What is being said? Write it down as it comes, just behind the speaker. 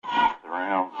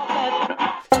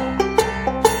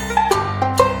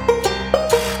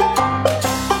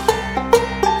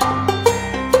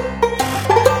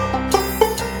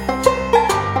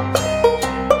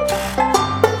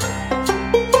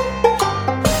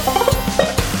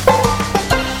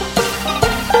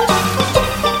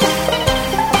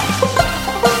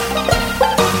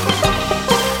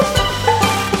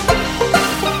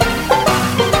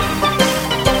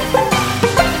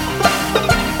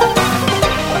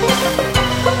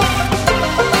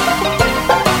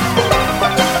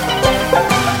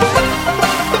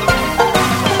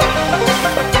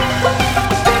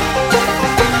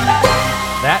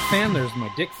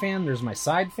my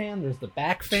side fan. There's the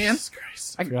back fan.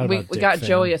 We got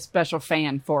Joey a special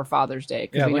fan for Father's Day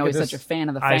because we know he's such a fan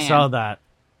of the fan. I saw that.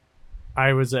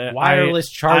 I was a wireless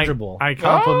chargeable. I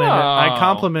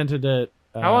complimented it.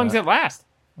 How long does it last?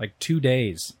 Like 2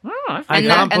 days. Oh,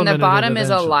 and the bottom is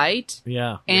a light.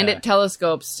 Yeah. And it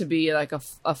telescopes to be like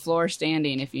a floor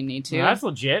standing if you need to. well, that's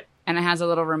legit. And it has a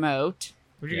little remote.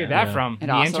 Where'd you get that from? It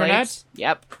The oscillates. internet?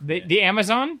 Yep. The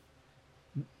Amazon?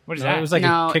 What is that? It was like a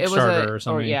Kickstarter or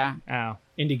something. Oh.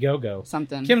 Indiegogo.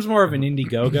 Something. Kim's more of an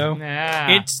Indiegogo.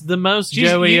 Nah. It's the most She's-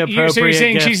 Joey you- appropriate so you're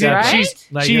saying gift she's- ever. she's-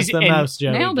 Like, she's it's the in- most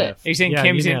Joey Nailed it. gift. Are you saying Yeah,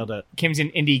 Kim's you in nailed it. Kim's an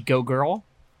Indiegogo girl?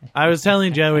 I was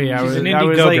telling Joey, I was an like,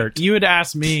 Indie-Go-Gurt. you had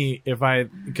asked me if I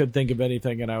could think of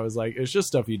anything, and I was like, it's just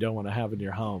stuff you don't want to have in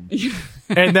your home.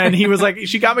 And then he was like,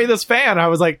 she got me this fan. I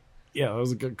was like, yeah, that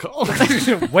was a good call.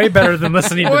 Way better than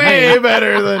listening to Way me.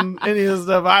 better than any of the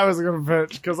stuff I was going to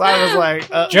pitch, because I was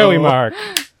like, Joey Mark.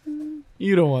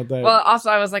 you don't want that. Well,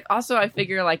 also I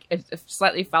figure like if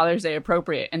slightly Father's Day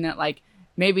appropriate, and that like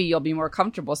maybe you'll be more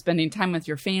comfortable spending time with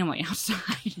your family outside.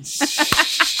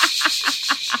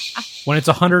 When it's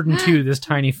 102, this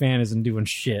tiny fan isn't doing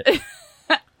shit.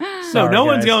 So Sorry, no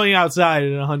one's guys. going outside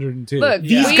at 102. Look,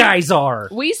 These guys are.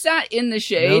 We sat in the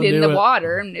shade They'll in do the it.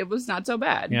 water, and it was not so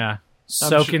bad. Yeah. I'm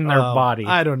Soaking sure- their oh, body.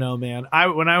 I don't know, man.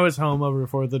 When I was home over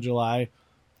 4th of July,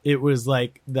 it was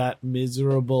like that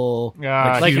miserable.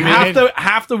 Like humid.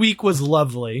 half the week was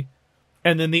lovely,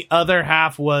 and then the other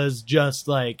half was just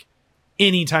like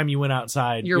anytime you went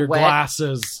outside, You're your wet.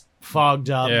 glasses fogged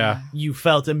up. Yeah. You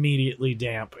felt immediately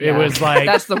damp. Yeah. It was like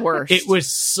That's the worst. It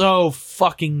was so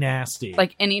fucking nasty.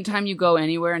 Like anytime you go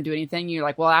anywhere and do anything, you're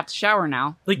like, well, I have to shower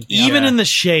now. Like even in the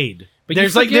shade. But you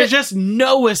there's forget- there's just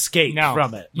no escape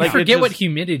from it. You Like forget it what just-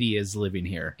 humidity is living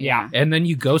here. Yeah. And then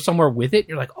you go somewhere with it,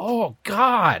 you're like, oh,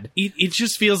 God. it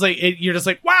just feels like you're just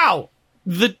like, wow,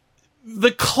 the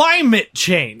climate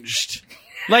changed.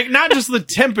 Like, not just the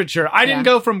temperature. I didn't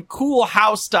go from cool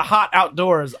house to hot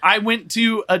outdoors. I went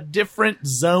to a different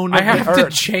zone of I have the to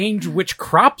earth. change which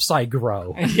crops I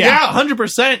grow. Yeah,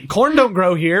 100%. Corn don't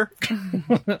grow here.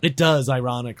 It does,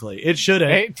 ironically. It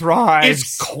shouldn't. It thrives.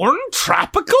 Is corn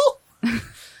tropical?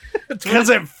 Because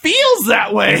it feels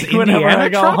that way Is whenever Indiana I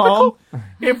go tropical? home.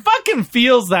 It fucking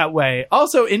feels that way.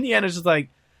 Also, Indiana's just like,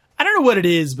 I don't know what it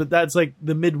is, but that's like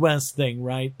the Midwest thing,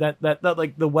 right? That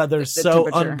like the weather's The so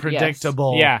temperature,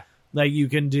 unpredictable. Yeah. Like you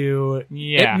can do.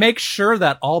 Yeah. It makes sure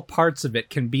that all parts of it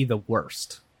can be the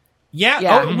worst. Yeah.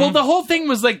 Yeah. Oh, well, the whole thing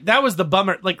was like, that was the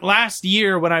bummer. Like last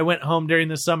year when I went home during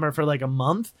the summer for like a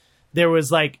month, there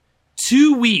was like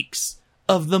 2 weeks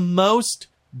of the most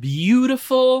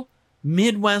beautiful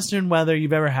Midwestern weather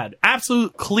you've ever had.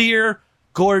 Absolute clear,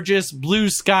 gorgeous, blue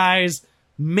skies.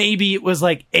 Maybe it was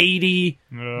like 80.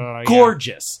 Yeah.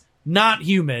 Gorgeous, not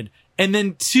humid. And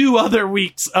then 2 other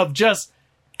weeks of just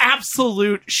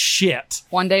absolute shit.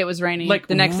 One day it was raining. Like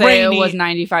the next day it rainy- was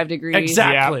 95 degrees.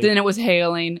 Exactly. Then it was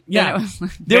hailing. Yeah. Then it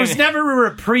was There was never a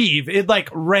reprieve. It'd like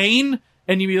rain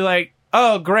and you'd be like,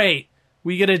 oh, great.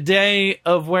 We get a day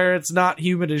of where it's not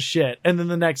humid as shit. And then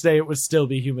the next day it would still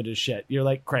be humid as shit. You're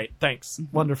like, great. Thanks.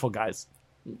 Wonderful, guys.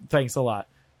 Thanks a lot.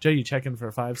 Joe, you checking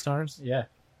for 5 stars? Yeah.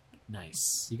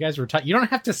 Nice. You guys were you don't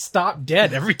have to stop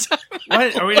dead every time.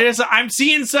 What? Are we just, I'm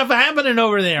seeing stuff happening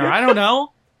over there. I don't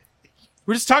know.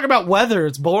 We're just talking about weather.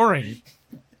 It's boring.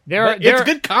 It's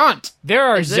good content. There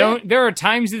are Is it? there are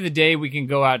times of the day we can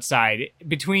go outside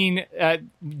between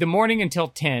the morning until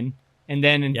 10, and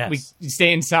then Yes. we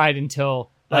stay inside until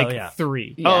like yeah.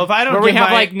 3. Yeah. Oh, if I don't Where we give have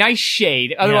my- like nice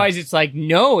shade. Otherwise, it's like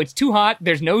no, it's too hot.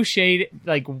 There's no shade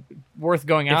like worth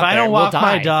going out. If I there. don't We'll walk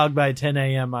my die. dog by 10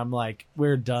 a.m., I'm like,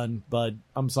 we're done, bud.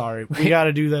 I'm sorry. We got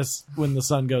to do this when the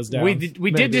sun goes down. We did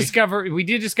Maybe. discover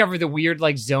the weird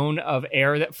like zone of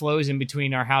air that flows in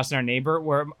between our house and our neighbor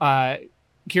where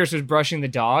Kirsten was brushing the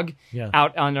dog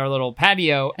out on our little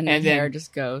patio, and then the hair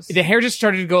just goes. the hair just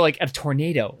started to go like a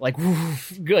tornado, like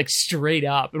woof, like straight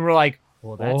up, and we're like,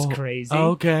 well, that's crazy.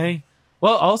 Okay.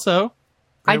 Well, also,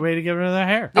 great I- way to get rid of their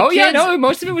hair. The Yeah, kids- no,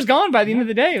 most of it was gone by the end of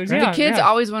the day. It was, The kids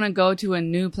always want to go to a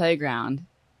new playground.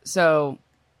 So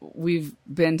we've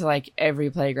been to like every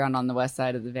playground on the west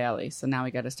side of the valley. So now we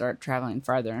got to start traveling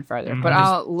farther and farther. But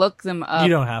I'll look them up. You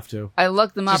don't have to. I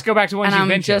look them up. Just go back to ones and you've I'm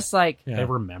been to. just like, Yeah. They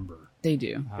remember. they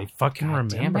do. They fucking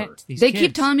remember. Damn it, these They kids.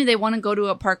 keep telling me they want to go to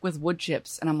a park with wood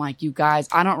chips. And I'm like, you guys,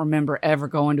 I don't remember ever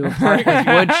going to a park with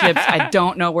wood chips. I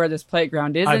don't know where this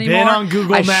playground is I've anymore. been on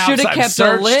Google I Maps. should have I've kept a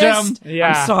searched list. them. Yeah.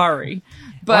 I'm sorry.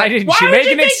 But Why didn't Why you would make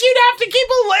you an think you'd have to keep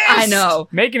a list? I know.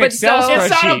 Make an But Excel so- It's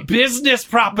not a spreadsheet? business But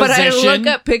proposition. I look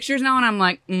up pictures now and I'm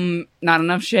like, not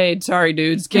enough shade. Sorry,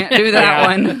 dudes. Can't do that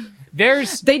one.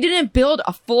 They didn't build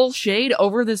a full shade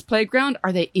over this playground.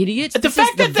 Are they idiots? The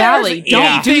fact that the valley.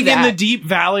 Don't do anything in that. the deep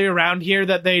valley around here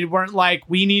that they weren't like,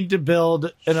 we need to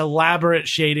build an elaborate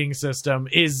shading system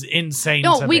is insane.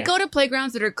 No, to we me. go to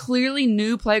playgrounds that are clearly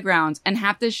new playgrounds, and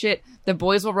half this shit, the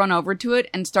boys will run over to it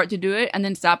and start to do it, and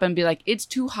then stop and be like, "It's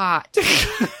too hot."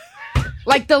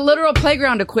 Like the literal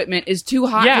playground equipment is too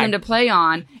hot for them to play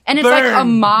on, and it's like a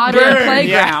modern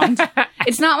playground.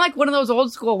 It's not like one of those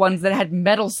old school ones that had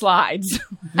metal slides.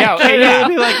 No, It'd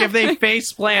be like if they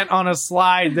face plant on a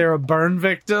slide, they're a burn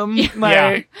victim.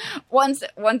 Like, Once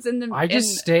in the I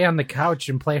just stay on the couch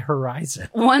and play Horizon.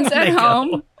 once at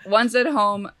home,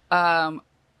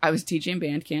 I was teaching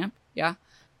band camp. Yeah.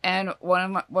 And one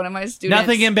of my students,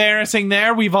 nothing embarrassing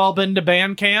there. We've all been to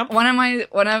band camp. one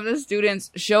of the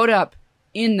students showed up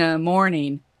in the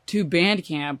morning to band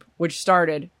camp, which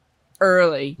started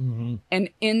early. Mm-hmm. And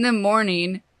in the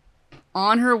morning,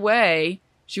 on her way,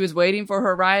 she was waiting for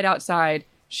her ride outside.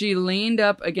 She leaned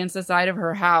up against the side of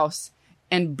her house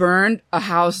and burned a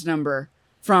house number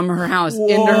from her house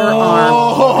into her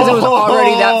arm because it was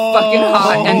already that fucking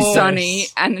hot and sunny.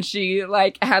 And she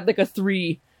had a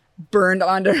 3 burned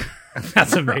onto her.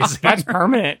 That's amazing. that's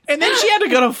permanent. And then she had to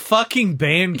go to fucking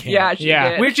band camp. Yeah, she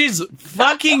did. Which is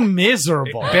fucking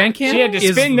miserable. Band camp She had to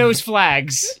spin those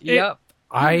flags. Yep.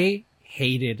 I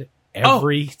hated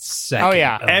every second. Oh,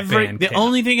 yeah. of band The camp.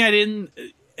 only thing I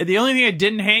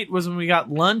didn't hate was when we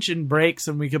got lunch and breaks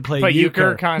and we could play But euchre.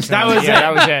 euchre constantly. That was yeah, it.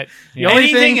 that was it. Yeah.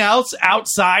 Anything else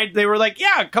outside, they were like,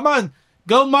 "Yeah, come on,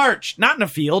 go march." Not in a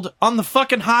field, on the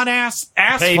fucking hot ass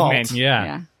asphalt. Pavement. Yeah.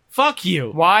 Yeah. Fuck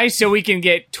you. Why? So we can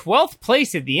get 12th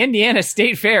place at the Indiana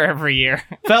State Fair every year.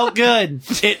 Felt good.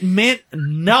 It meant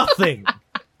nothing.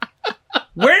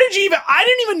 Where did you even? I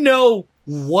didn't even know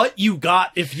what you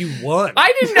got if you won.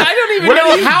 I don't even What do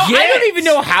know you how. I get? don't even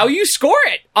know how you score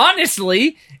it.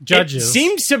 Honestly, Judges. It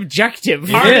seems subjective.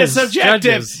 It Art is. is subjective.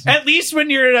 Judges. At least when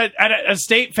you're at a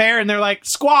state fair and they're like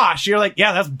squash, you're like,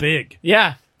 yeah, that's big.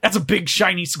 Yeah, That's a big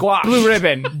shiny squash. blue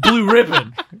ribbon. Blue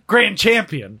ribbon. Grand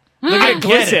champion. Look at at it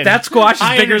glisten. That squash is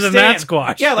I bigger than understand. that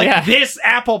squash. Yeah, like Yeah. this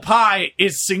apple pie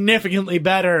is significantly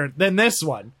better than this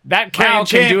one. That cow Grand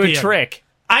can do a champion. trick.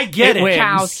 I get It it. wins.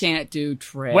 Cows can't do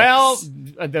tricks. Well,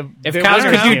 If the cows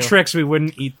winners could do do. tricks, we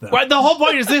wouldn't eat them. Well, the whole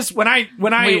point is this: when I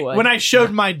We would.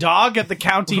 showed my dog at the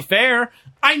county fair,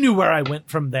 I knew where I went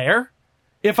from there.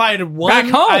 If I had won,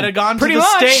 Back home, I'd have gone pretty to the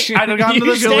much, state. I'd have gone to the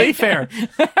usually. state fair.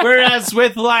 Whereas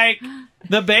with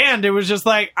the band, it was just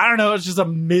like, I don't know. It's just a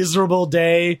miserable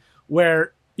day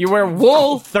where You wear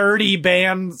wool, 30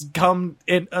 bands come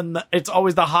in, and it's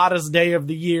always the hottest day of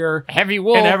the year. heavy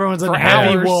wool, And everyone's in for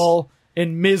heavy hours. wool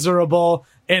and miserable,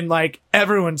 and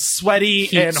everyone's sweaty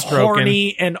Heat and stroking.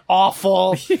 horny and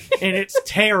awful, and it's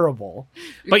terrible.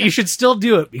 But you should still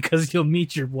do it because you'll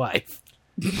meet your wife.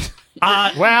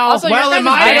 Well, Also, your Well, in guys'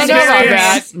 my I don't know about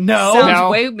experience, that. no. sounds No.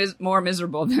 way more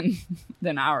miserable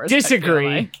than ours. I feel Disagree.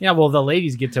 like. Yeah, well, the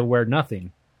ladies get to wear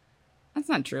nothing. That's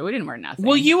not true. We didn't wear nothing.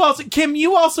 Well, Kim,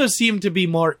 you also seem to be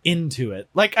more into it.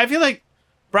 Like, I feel like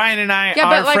Brian and I, yeah,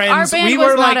 our but friends, our band we was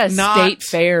were not like a not state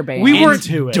fair band. We weren't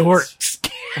into it. dorks.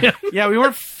 Yeah, we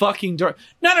weren't fucking dork.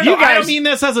 No. You I don't guys- mean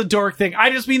this as a dork thing.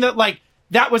 I just mean that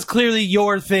that was clearly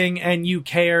your thing, and you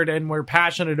cared and were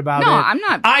passionate about No, it. I'm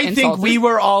not I think insulted. we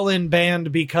were all in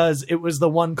band because it was the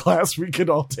one class we could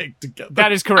all take together.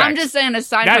 that is correct. I'm just saying.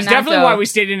 Aside That's from that, definitely though, why we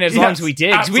stayed in as long Yes, as we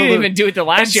did. 'Cause we didn't absolutely. even do it the and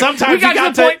last year. sometimes we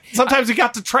got to the point. Sometimes we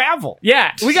got to travel.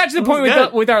 Yeah, we got to the point was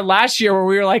good. with our last year where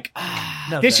we were like,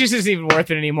 No, this thanks. just isn't even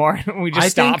worth it anymore. We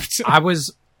just stopped. Think I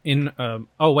was in.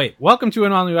 Welcome to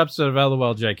an all new episode of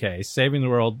LOLJK, saving the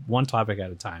world one topic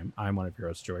at a time. I'm one of your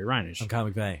hosts, Joey Reinish.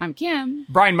 Comic Bay. I'm Kim.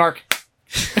 Brian Mark.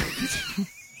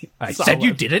 I said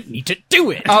you didn't need to do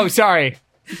it. Oh, sorry.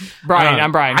 Brian,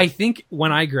 I'm Brian. I think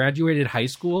when I graduated high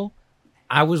school,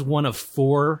 I was one of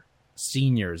 4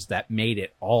 seniors that made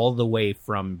it all the way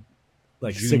from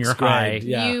junior sixth high. grade.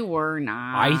 Yeah. You were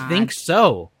not. I think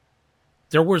so.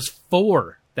 There was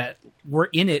 4 that were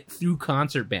in it through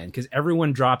concert band because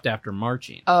everyone dropped after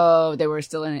marching. Oh, they were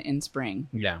still in it in spring.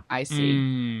 Yeah. I see.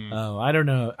 Mm. Oh, I don't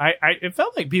know. I it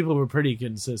felt like people were pretty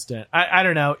consistent. I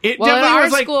don't know. It Well, in definitely our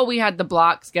was like school, we had the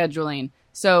block scheduling.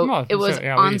 So Well, it was so-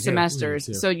 yeah, we on did too. semesters.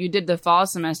 We did too. So you did the fall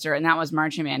semester, and that was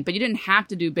marching band. But you didn't have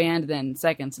to do band then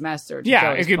second semester. to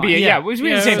Yeah, Joey's it could point. be. Yeah, we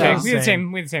did the same Yeah, thing. so- We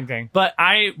did the same thing. but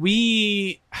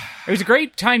we It was a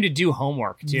great time to do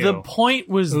homework too. the point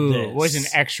was Ooh, this it was an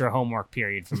extra homework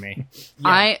period for me.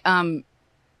 I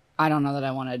don't know that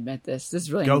I want to admit this. This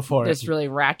really Go for it. This really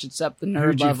ratchets up the nerd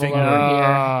Heard you level finger over it.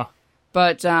 here.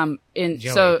 But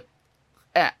Joey.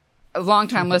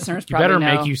 Long-time listeners You probably better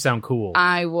know. make you sound cool.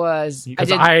 I was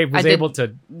Because I was did able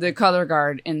to. the color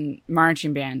guard in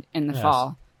marching band in the Yes.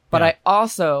 fall, but Yeah. I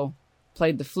also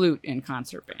played the flute in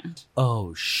concert band.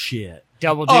 Oh shit.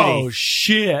 Double duty. Oh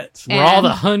shit. Where all And-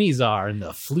 the honeys are in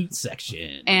the flute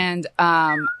section. And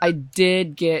I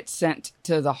did get sent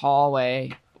to the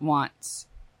hallway once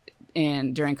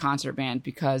during concert band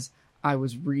because I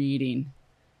was reading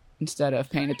instead of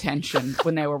paying attention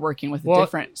when they were working with a Well,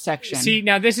 different section. See,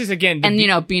 now this is again,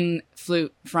 and being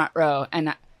flute front row,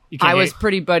 and You can't I was hate-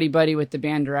 pretty buddy with the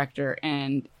band director,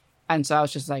 and so I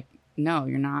was just like, no,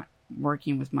 you're not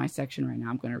working with my section right now.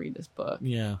 I'm going to read this book.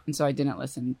 Yeah. And so I didn't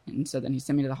listen, and so then he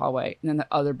sent me to the hallway, and then the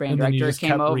other band And then you director just came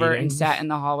kept over reading. and sat in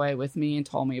the hallway with me and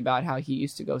told me about how he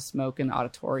used to go smoke in the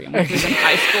auditorium when he was in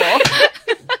high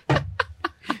school.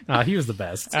 He was the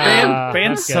best.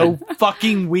 Band's that's so good.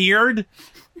 fucking weird.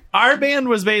 Our band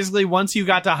was basically once you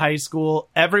got to high school,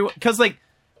 everyone, because like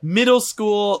middle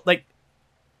school, like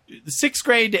 6th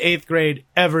grade to 8th grade,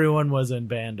 everyone was in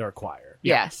band or choir.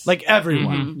 Yes. Like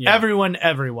everyone, Mhm. Yeah. everyone.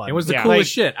 It was the Yeah. coolest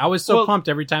Like, shit. I was so well- pumped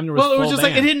every time there was. Well, it was full just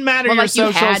like it band. didn't matter Well, your like, you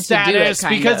social had to do it, status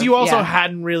kind because of. you also Yeah.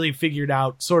 hadn't really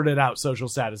sorted out social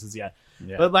statuses yet.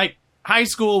 Yeah. But like high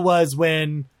school was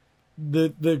when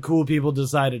the cool people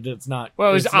decided it's not. Well,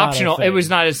 it was it's not a optional. It thing. was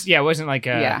not as it wasn't like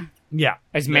yeah. Yeah.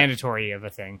 as mandatory of a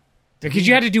thing. Because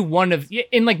you had to do one of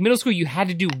in like middle school, you had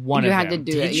to do one You of had them.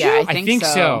 to do it. Did Yeah, you? I think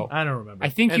so. I don't remember. I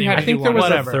think you Anyway, had I to think do there was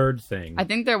whatever. a third thing. I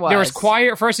think there was. There was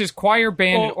choir. First, there's choir,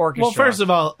 band, and orchestra. Well, first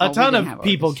of all, a Oh, we ton didn't have of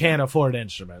people orchestra. can't afford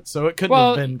instruments, so it couldn't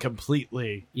Well, have been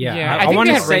completely. Yeah, Yeah, I I think want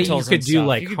they to had say you rentals could and do stuff.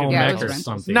 like You could do home Yeah, it ec was or rentals.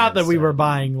 something. Not that we instead. were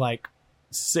buying like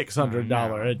 $600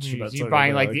 No. instruments. You're or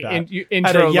buying like anything the that. intro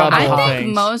At a young level level. I think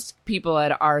things. most people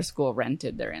at our school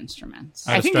rented their instruments.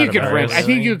 At I a think you could Stradivarius. rent. I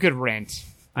think you could rent.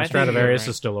 The I think Stradivarius you're right.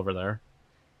 is still over there.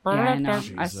 Yeah, I know. I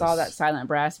Jesus. saw that silent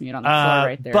brass mute on the floor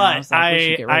right there. and I But was like, we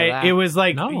should get rid of that. it was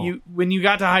like No. when you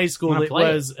got to high school, Wanna it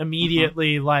play was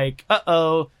immediately like,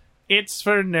 it's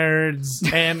for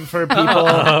nerds and for people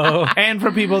Oh. and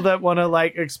for people that want to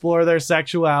like explore their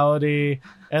sexuality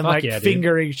and Fuck like yeah, dude.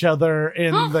 finger each other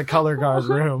in the color guard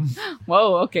room.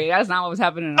 Whoa, okay, that's not what was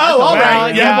happening in our Oh, all culture.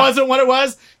 right. yeah. That wasn't what it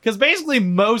was. Because basically,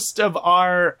 most of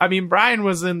Brian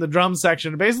was in the drum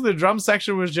section. Basically, the drum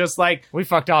section was just like, We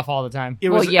fucked off all the time.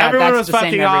 Well, yeah, everyone that's was the same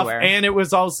fucking off. everywhere. And it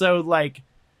was also like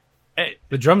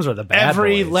The drums are the bad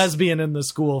every boys. lesbian in the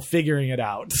school figuring it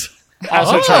out.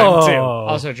 Also Oh. true. Too.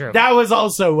 Also true. That was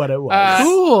also what it was.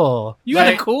 Cool. You had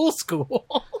a Like- cool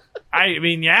school. I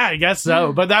mean, yeah, I guess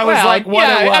so. But that was well, like what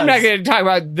yeah, it was. I'm not going to talk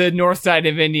about the north side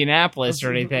of Indianapolis or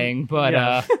anything, but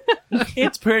Yeah.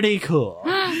 It's pretty cool.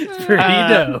 Pretty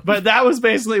dope. But that was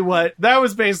basically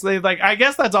like, I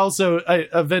guess that's also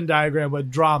a Venn diagram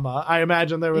with drama. I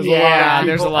imagine there was a lot yeah, of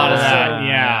there's a people lot of that. also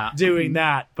Yeah. doing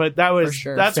that. But that was, For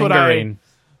sure. that's Fingering. what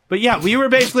but yeah, we were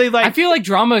basically like, I feel like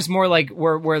drama is more like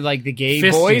where like the gay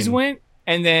Fisting. boys went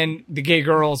and then the gay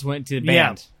girls went to the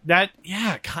band.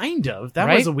 kind of. That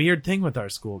Right? was a weird thing with our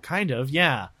school. Kind of,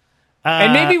 yeah.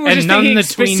 And maybe we're and just none thinking the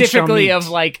tween shall specifically meet. of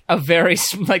like a very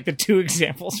like the two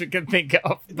examples we can think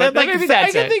of. But like, maybe I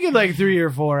that's can it. think of like 3 or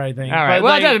 4, I think. All right. But,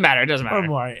 Well, like, it doesn't matter. It doesn't or matter.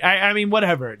 more. I mean,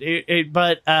 whatever.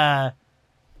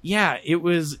 Yeah, it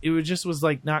was just was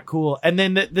like not cool. And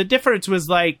then the difference was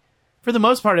like, for the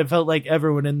most part, it felt like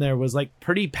everyone in there was like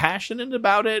pretty passionate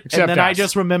about it. Except and then I us.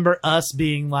 just remember us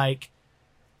being like,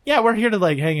 yeah, we're here to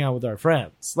like hang out with our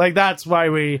friends. Like that's why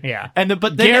we. Yeah.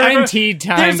 But then Guaranteed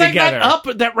time there's like together.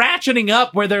 that ratcheting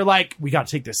up where they're like, we got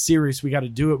to take this serious. We got to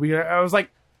do it. I was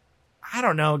like, I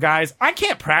don't know, guys. I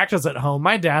can't practice at home.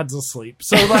 My dad's asleep.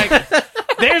 So like,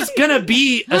 there's gonna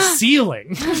be a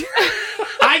ceiling.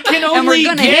 I can only and we're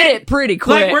gonna get hit it pretty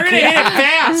quick. like we're gonna hit it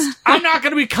fast. I'm not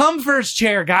gonna become first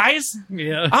chair, guys.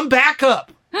 Yeah. I'm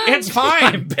backup. It's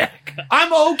fine.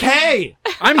 I'm okay.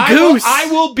 I'm I will- Goose. I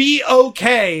will be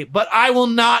okay, but I will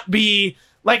not be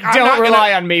like. I'm Don't not rely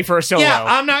gonna, on me for a solo. Yeah,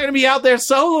 I'm not gonna be out there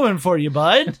soloing for you,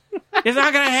 bud. It's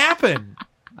not gonna happen.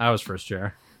 I was first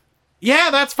chair.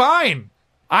 Yeah, that's fine.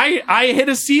 I hit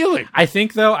a ceiling. I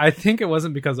think it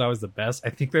wasn't because I was the best.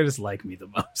 I think they just like me the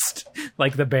most.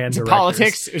 Like the band directors.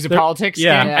 Politics? Is it There- politics?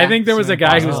 Yeah, Yeah. I think there was a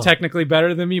guy who was Oh. technically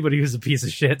better than me, but he was a piece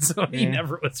of shit, so he Yeah.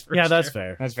 never was first Yeah, that's chair.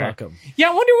 fair. That's fair. Fuck 'em. Yeah,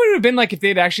 I wonder what it would have been like if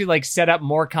they'd actually like set up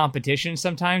more competition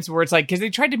sometimes where it's like, because they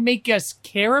tried to make us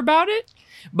care about it.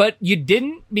 but you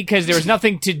didn't because there was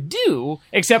nothing to do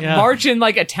except march in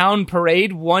like a town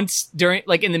parade once during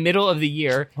like in the middle of the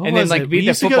year, and then like be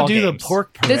the football games. Do the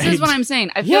pork parade. This is what I'm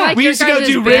saying. I feel like we your used to go guys'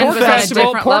 do band Rib was on a Festival,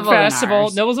 different Pork level than Festival,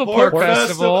 ours. Noblesville Pork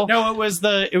Festival. No, it was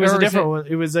a different one.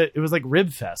 It was like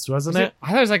Rib Fest, wasn't it? I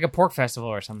thought it was like a pork festival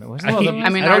or something. Wasn't it? I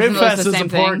mean, Rib ours and those Fest the is a same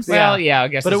pork. things. Well, yeah, I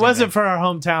guess. But the it same wasn't thing. for our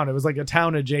hometown. It was like a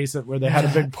town adjacent where they had a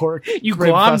big pork. You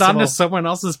rib glommed festival. onto someone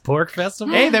else's pork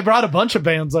festival? Hey, they brought a bunch of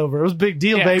bands over. It was a big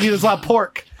deal, baby. There's a lot of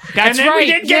pork. That's and then right. we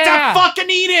didn't get to fucking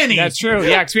eat any. That's true.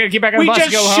 Yeah, because we had to get back on the We bus just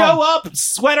to go show home up,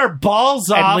 sweat our balls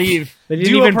and off, leave. They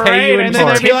didn't do even a pay parade, you in and then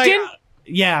pork. they'd be like, Tipton?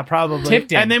 yeah, probably.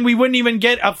 Tipton. And then we wouldn't even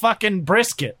get a fucking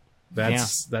brisket.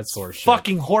 That's horseshit.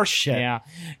 Fucking horse shit. Yeah,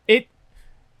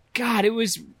 God, it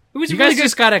was You really guys good.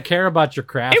 just gotta care about your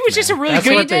craft. It was just a really That's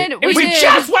good. what they- We We did.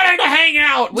 just wanted to hang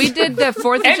out. We did the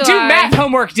 4th of and do July. math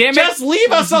homework, damn it! Just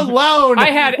leave us alone.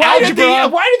 I had why algebra.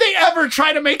 Why do they ever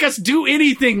try to make us do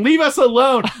anything? Leave us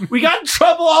alone. We got in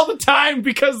trouble all the time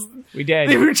because we did.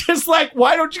 they were just like,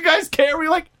 why don't you guys care? We're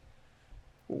like,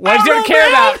 What I do you don't care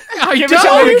know, about? Give us what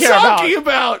something are to you care about. talking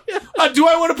about? Do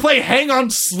I want to play Hang on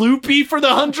Sloopy for the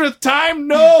 100th time?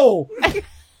 No.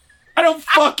 I don't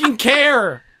fucking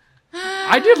care.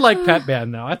 I did like Pet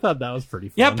Band though. I thought that was pretty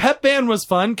fun. Yeah, Pep Band was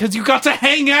fun because you got to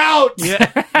hang out.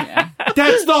 Yeah.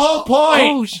 That's the whole point.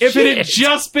 Oh, if it had shit.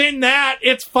 just been that,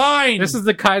 it's fine. This is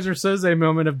the Kaiser Soze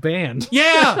moment of band.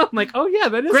 yeah. I'm like, oh yeah,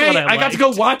 that is Great. what I got to go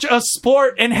watch a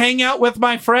sport and hang out with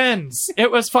my friends.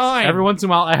 It was fine. Every once in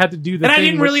a while, I had to do the and I thing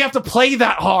didn't with- really have to play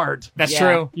that hard. That's Yeah.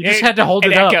 true. You just had to hold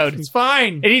it up. Echoed. It's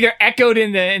fine. It either echoed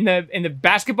in the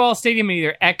basketball stadium, it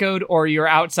either echoed, or you're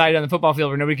outside on the football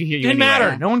field where nobody could hear you. Didn't anyway.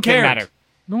 matter. No one Didn't cared. matter.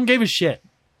 No one gave a shit.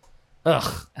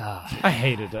 Ugh. I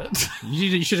hated it.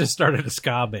 You should have started a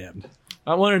ska band.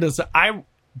 I wanted to.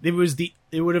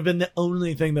 It would have been the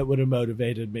only thing that would have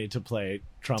motivated me to play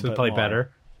trumpet. To play more.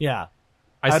 better. Yeah.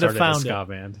 I I'd have started a found ska it.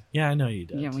 band. Yeah, I know you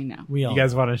did. Yeah, we know. We all You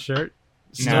guys want a shirt?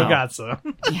 Still No. got some.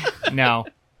 No.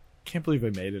 can't believe we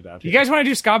made it out You here. guys want to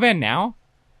do ska band now?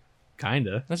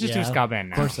 Kinda. Let's just do Yeah, ska band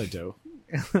now. Of course I do.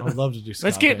 I would love to do ska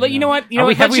Let's get. band You now. know what? You Are know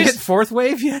we, what? have Let's we just, hit fourth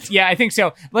wave yet? Yeah, I think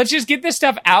so. Let's just get this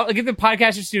stuff out. Get the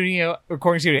podcast studio,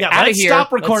 recording studio Yeah, out of let's here.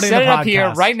 stop recording let's set the it up here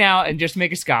podcast. right now and just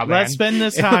make a ska band. Let's spend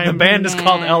this the time. band is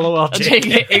called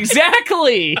LOLJ.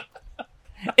 Exactly.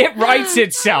 It writes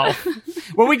itself.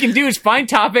 What we can do is find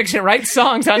topics and write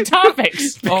songs on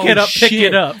topics. Pick it up, pick shit.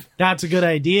 it up. That's a good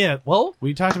idea. Well,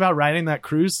 we talked about writing that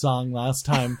cruise song last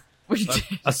time. We did.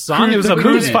 A song? It was the a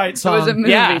cruise movie. fight It song. was a movie,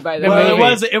 Yeah, by the the way. Well,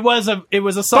 movie. it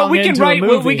was a song. But we can into write. a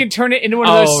movie. We can turn it into one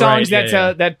of those Oh, songs right,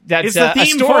 yeah, that's It's the a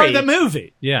theme story. for the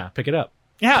movie. Yeah, pick it up.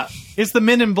 Yeah, it's the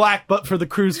Men in Black, but for the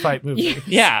cruise fight movie,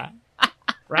 Yeah.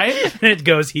 right? And it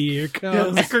goes, here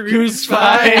comes the Cruise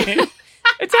fight.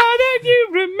 It's all that you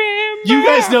remember. You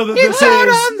guys know that this out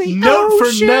on the is note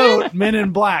ocean. for note Men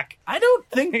in Black. I don't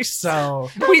think so.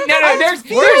 No, there's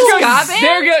We're a ska band?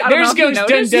 There I don't know theirs if you goes dun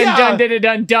noticed. dun Yeah. dun dun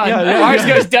dun dun. Yeah, Ours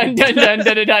yeah. goes dun dun dun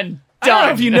dun dun dun. I don't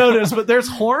know if you noticed, but there's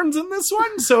horns in this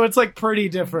one, so it's like pretty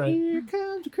different. Here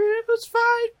comes the cruise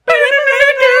fight.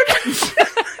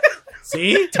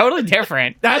 See? Totally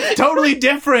different. That's totally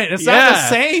different. It's not Yeah. the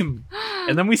same.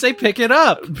 And then we say pick it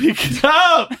up. Pick it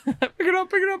up. Pick it up,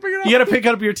 pick it up, pick it up. You gotta pick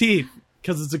up your teeth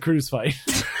because it's a cruise fight.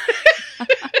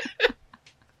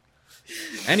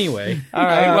 Anyway. All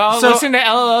right. Well, so- listen to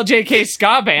LLJK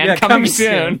Ska Band Yeah, coming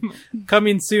soon.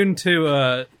 Coming soon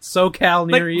to SoCal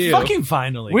near Like, you. fucking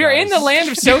finally. We're guys. in the land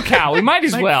of SoCal. We might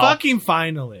as Like, well. fucking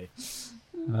finally.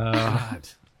 God.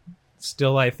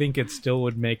 Still, I think it still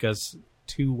would make us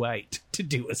too white to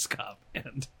do a ska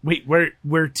band. Wait,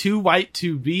 we're too white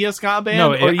to be a ska band?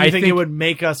 No, or you I think it think- would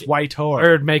make us white Or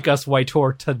it'd make us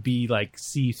white-or to be like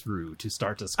see-through to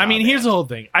start a ska I mean, band. here's the whole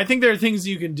thing. I think there are things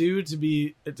you can do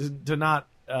to not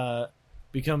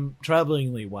become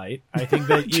troublingly white. I think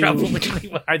that you.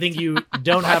 Troublingly white. I think you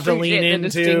don't have to lean appreciate the into.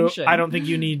 distinction. I don't think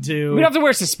you need to. We don't have to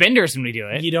wear suspenders when we do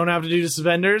it. You don't have to do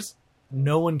suspenders.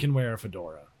 No one can wear a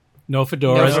fedora. No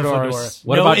fedoras. No fedoras. fedora.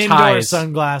 What no about indoor ties?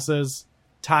 sunglasses?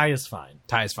 Tie is fine.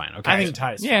 Tie is fine. Okay. I think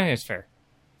tie is fine. Yeah, it's fair.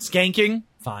 Skanking,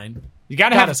 fine. You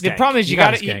gotta Gotta have. The skank. problem is You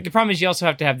gotta you skank. the problem is you also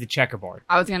have to have the checkerboard.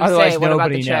 I was going to Otherwise, say, what about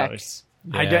nobody the check? knows.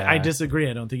 Yeah. I disagree.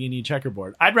 I don't think you need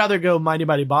checkerboard. I'd rather go Mighty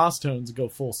Mighty Boss Tones and go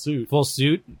full suit. Full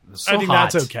suit. So I think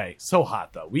hot. that's okay. So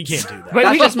hot though. We can't do that. But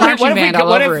That's we just marching what if band we, all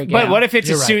what over if, again. But what if it's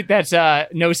You're a right. suit that's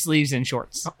no sleeves and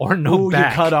shorts? Or no Ooh,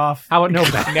 back. you cut off. How about no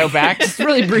back? No back. It's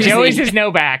really breezy. Joey's is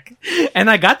no back. And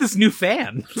I got this new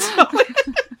fan.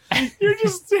 You're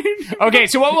just Okay,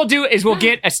 so what we'll do is we'll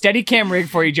get a steady cam rig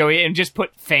for you, Joey, and just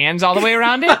put fans all the way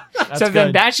around it. So then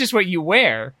good. that's just what you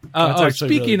wear.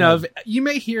 Speaking really of, you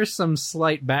may hear some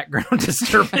slight background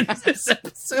disturbance this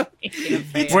episode.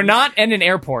 We're not in an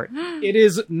airport. It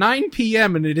is 9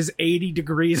 p.m. and it is 80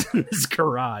 degrees in this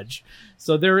garage.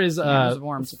 So there is it was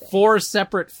warm today. 4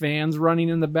 separate fans running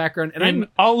in the background, and and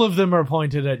all of them are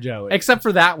pointed at Joey. except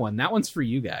for that one. That one's for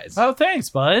you guys. Oh, thanks,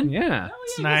 bud. Yeah.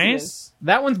 It's nice.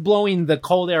 That one's blowing the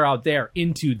cold air out there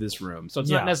into this room, so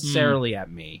it's Yeah. not necessarily at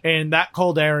me. And that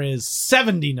cold air is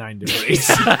 79 degrees.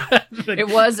 It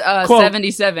was Quote.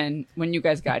 77 when you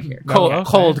guys got here. Cold, okay.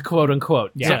 cold, quote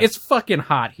unquote. Yeah. So it's fucking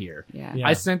hot here. Yeah. Yeah.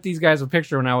 I sent these guys a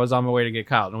picture when I was on my way to get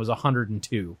Kyle, and it was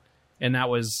 102. And that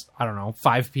was, I don't know,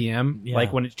 5 p.m., Yeah.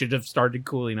 like when it should have started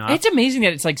cooling off. It's amazing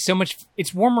that it's like so much.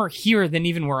 It's warmer here than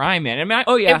even where I'm in. I mean,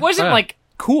 Oh, yeah. it wasn't Yeah. like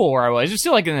cool where I was. It was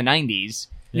still like in the 90s.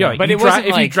 Yeah, but you it wasn't if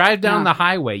you like- drive down No. the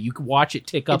highway, you can watch it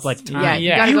tick up It's- like time. yeah,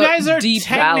 Yeah. gotta You go guys are deep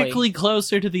technically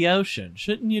closer to the ocean.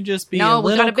 Shouldn't you just be No, a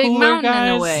we little got a big cooler, mountain in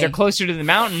guys? the way. They're closer to the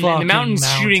mountain, and Fucking the mountain's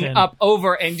shooting mountain. up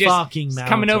over and just Fucking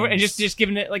coming over and mountains. just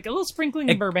giving it like a little sprinkling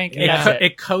in Burbank. And It, that's co- it.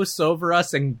 it coasts over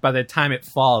us, and by the time it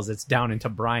falls, it's down into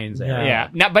Brian's area. Yeah,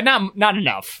 not enough. Not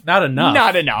enough. Not enough.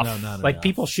 No, not Like, enough.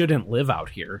 people shouldn't live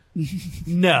out here.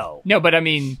 No. No, but I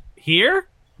mean, Here?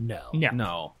 No. no.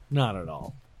 No. Not at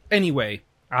all. Anyway,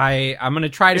 I'm going to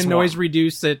try to It's noise warm.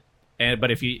 reduce it,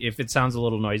 but if it sounds a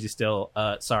little noisy still,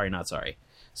 sorry, not sorry.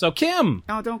 So, Kim.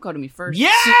 Oh, don't go to me first.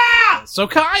 Yeah! So,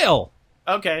 Kyle.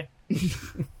 Okay.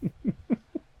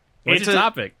 What's the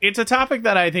topic? It's a topic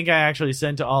that I think I actually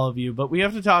sent to all of you, but we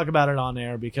have to talk about it on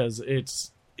air because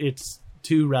it's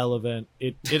too relevant.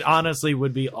 It honestly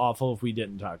would be awful if we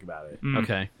didn't talk about it.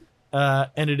 Okay.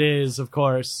 And it is, of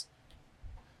course,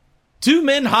 2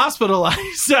 men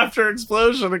hospitalized after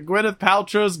explosion at Gwyneth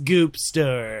Paltrow's Goop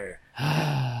store.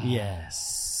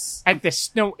 Yes. At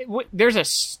the there's a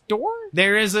store.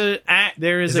 There is a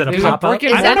Is it a Goop- pop-up?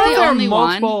 Is I that don't know the if there are only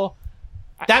one? multiple-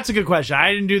 That's a good question.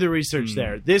 I didn't do the research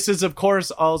there. This is, of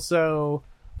course, also.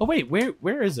 Oh wait,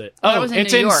 where is it? That Oh, was in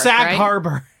it's New in York, Sag right?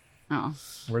 Harbor. Oh.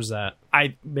 Where's that?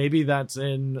 Maybe that's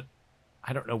in.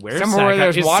 I don't know where. Somewhere where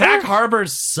there's water? Sag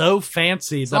Harbor's so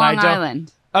fancy that I Long don't.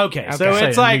 Island. Okay, so Okay.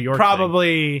 it's Say a like New York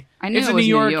probably. I knew it's it a was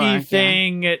New New Yorky York, yeah.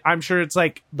 thing. I'm sure it's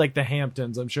like the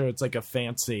Hamptons. I'm sure it's like a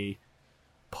fancy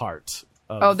part.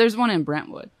 Oh, there's one in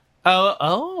Brentwood.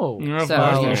 Oh. No, So-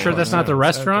 Are you sure that's not the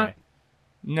restaurant? Okay.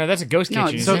 No, that's a ghost No,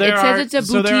 kitchen. it's- So isn't it? there says are. it's a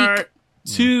So there are boutique.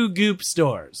 2 Goop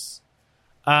stores.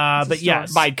 But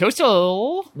yes, by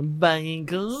Coastal. By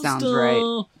Coastal. Sounds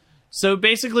right. So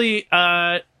basically,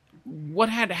 what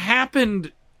had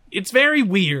happened? It's very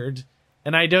weird,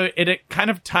 and I don't. It kind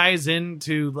of ties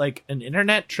into like an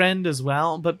internet trend as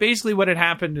well. But basically, what had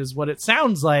happened is what it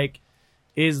sounds like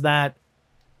is that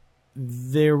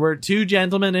there were 2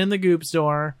 gentlemen in the Goop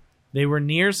store. They were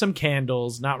near some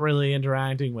candles, not really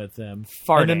interacting with them.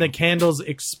 Farting. And then the candles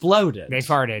exploded. They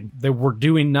farted. They were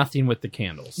doing nothing with the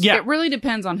candles. Yeah. It really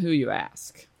depends on who you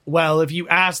ask. Well, if you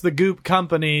ask the Goop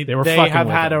company, They were fucking have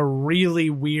with had them. a really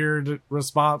weird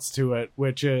response to it,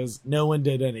 which is no one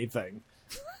did anything.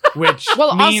 Which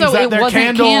Well, means also, that it their wasn't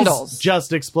candles, candles.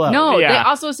 just exploded. No, Yeah. they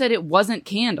also said it wasn't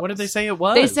candles. What did they say it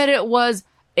was? They said it was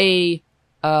a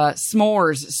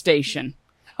s'mores station.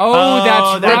 Oh,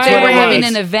 that's that's That they what were it having was.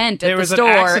 an event There at the was store,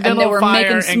 an and they accidental were fire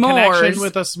making in connection s'mores.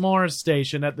 with a s'mores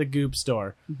station at the Goop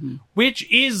store,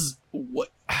 which is what.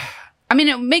 I mean,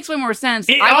 it makes way more sense.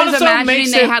 It I was also imagining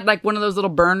makes they it- had like one of those little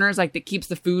burners, like that keeps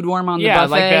the food warm on yeah, the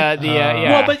buffet. like the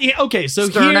yeah. Well, but yeah, okay, so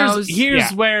Sternos. here's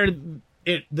Yeah. where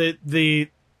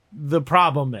the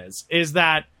problem is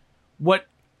that what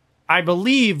I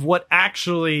believe what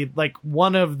actually like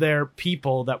one of their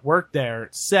people that worked there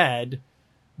said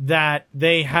that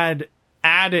they had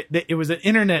added that it was an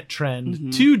internet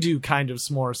trend to do kind of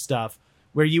s'more stuff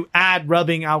where you add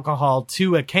rubbing alcohol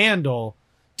to a candle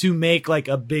to make like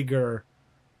a bigger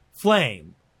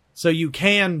flame, so you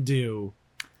can do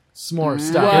s'more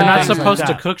stuff. Well, You're not things like supposed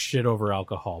to that. cook shit over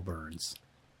alcohol burns.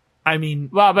 I mean,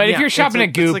 well, but if yeah, you're shopping it's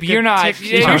at Goop, like a you're not. TikTok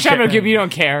If you're shopping at thing. Goop, you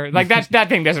don't care. Like that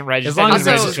thing doesn't register. As long That as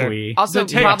doesn't it's Also- register. sweet. Also,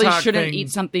 The probably TikTok shouldn't thing- eat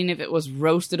something if it was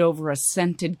roasted over a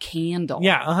scented candle.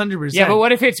 Yeah, 100%. Yeah, but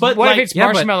what if it's But, what like- if it's yeah,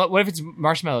 but- marshmallow? What if it's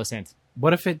marshmallow scent?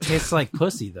 What if it tastes like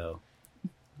pussy, though?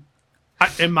 I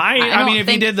don't mean, if you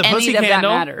think did the any pussy of that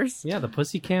candle, matters. Yeah, the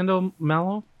pussy candle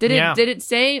mellow. Did Yeah. it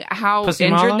say how Pussy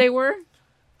injured Mala? they were?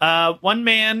 one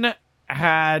man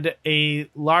had a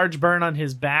large burn on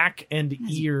his back and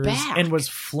ears back. and was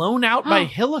flown out by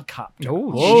helicopter.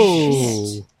 Oh,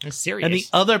 Whoa. that's serious. And the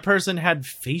other person had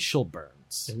facial burns.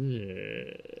 Scotts.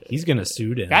 He's gonna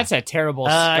sue them. That's a terrible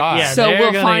Scott. yeah. So they're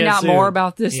we'll gonna find get out sued. more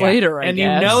about this Yeah. later, I And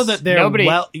guess. you know that they're Nobody-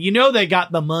 you know they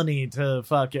got the money to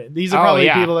fuck it. These are Oh, probably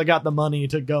yeah. people that got the money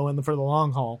to go in for the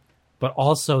long haul. but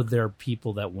also there are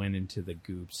people that went into the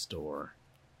Goop store.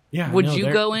 Yeah. Would no, you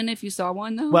they're- go in if you saw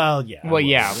one, though? Well, yeah. Well,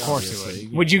 yeah, I would, of course it obviously,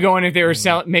 would. yeah. Would you go in if they were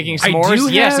making I s'mores?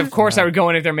 do Yes, have- of course I would go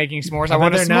in if they're making s'mores. I I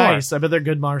want bet a they're s'more. nice. I bet they're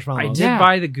good I marshmallows. did Yeah.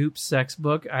 buy the Goop sex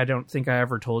book. I don't think I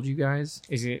ever told you guys.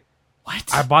 Is it? What?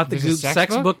 I bought the There's a Goop sex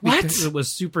sex book? book What? because it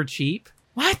was super cheap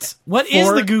What? What is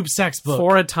For- the Goop sex book?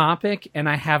 for a topic, and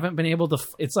I haven't been able to.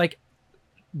 It's like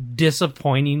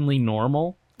disappointingly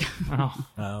normal, Oh.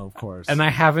 Oh, of course. and I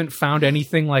haven't found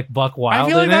anything like Buck Wild I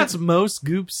feel like in that's it. most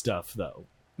Goop stuff, though.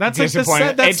 That's like the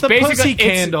Disappointing. that's It's the basically- pussy it's-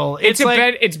 candle. It's a like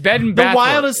bed. It's bed and the bath.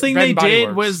 wildest thing Bed they and Body did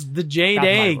Works. was the jade Bath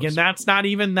and Body egg, Works. and that's not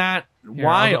even that Here,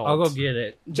 wild. I'll go get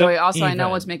it. Joey, also, I know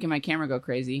Even. what's making my camera go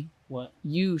crazy. What?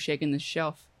 You shaking the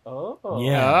shelf. Oh,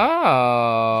 Yeah,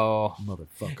 Oh.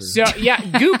 motherfucker. So yeah,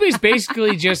 Goop is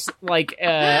basically just like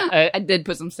I did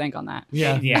put some stank on that.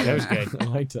 yeah, Yeah, that was good. I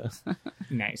liked it.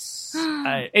 nice.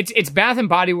 I- It's Bath and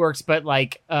Body Works, but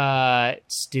like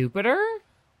stupider.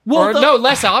 Well, Or no,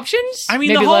 less options. I mean,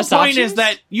 Maybe the whole less point options? is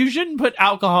that you shouldn't put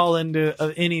alcohol into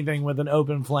anything with an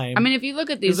open flame. I mean, if you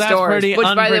look at these 'Cause that's stores, pretty which,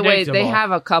 by the way, they unpredictable.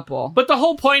 have a couple. but the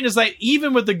whole point is like,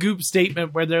 even with the Goop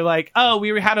statement where they're like, "Oh, we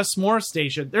had a s'more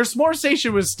station," their s'more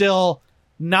station was still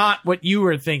not what you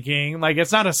were thinking. Like,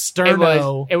 it's not a it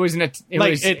sterno. was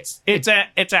It's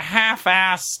a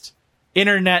half-assed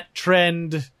internet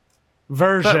trend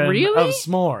version But really? of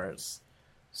s'mores.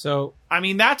 so I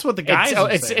mean, that's what the guys.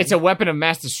 it's a weapon of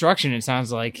mass destruction. It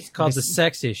sounds like it's called the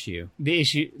sex issue. the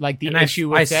issue, like the And issue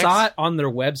with I sex. saw it on their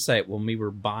website when we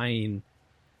were buying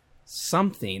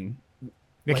something.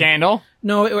 The candle.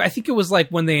 No, I think it was like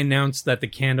when they announced that the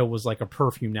candle was like a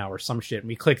perfume now or some shit. And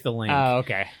we clicked the link, Oh,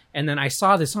 okay. and then I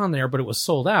saw this on there, but it was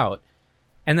sold out.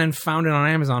 And then found it on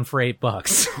Amazon for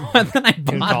 $8. And then I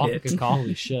Good bought call. it. Good call.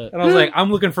 Holy shit! And I was like,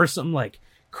 I'm looking for some like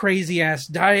crazy ass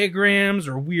diagrams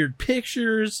or weird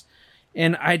pictures.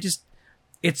 And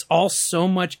it's all so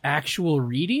much actual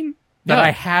reading that No. I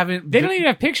haven't. They don't even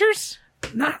have pictures.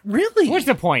 Not really. What's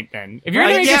the point then? If you're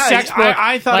gonna make a yeah, sex book,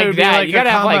 I thought like it would be that, like you gotta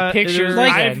a have Kama- like pictures.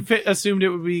 I and- assumed it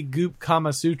would be Goop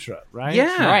Kama Sutra, right?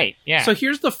 Yeah. Right, yeah. So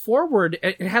here's the forward.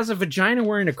 It has a vagina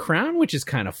wearing a crown, which is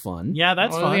kind of fun. Yeah,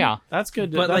 that's Well, fun. yeah. That's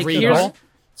good. But that's like good. here's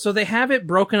so they have it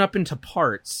broken up into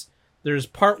parts. There's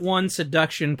part 1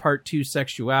 seduction, part 2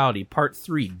 sexuality, part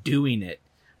 3 doing it,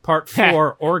 part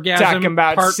 4 orgasm, Talking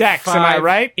about part sex, 5, am I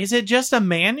right? Is it just a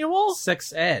manual?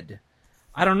 sex ed.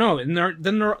 I don't know. And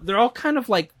they're all kind of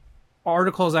like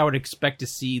articles I would expect to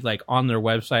see like on their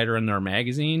website or in their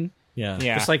magazine. Yeah.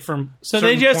 Yeah. Just like from So they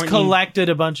certain just point in- collected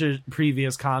a bunch of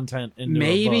previous content into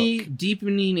maybe a book.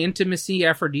 deepening intimacy,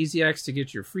 aphrodisiacs to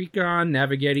get your freak on,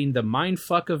 navigating the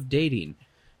mindfuck of dating,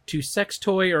 to sex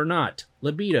toy or not,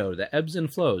 libido, the ebbs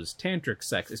and flows, tantric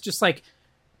sex. It's just like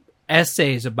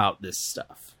essays about this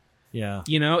stuff. Yeah.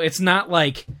 You know, it's not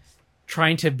like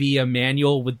trying to be a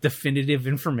manual with definitive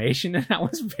information, and I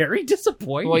was very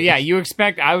disappointed. Well, yeah,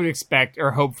 I would expect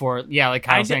or hope for, yeah, like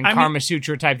Kyle's saying, Karma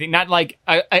Sutra type thing, not like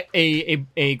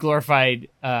a glorified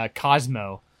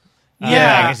Cosmo. Yeah.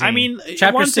 magazine. I mean,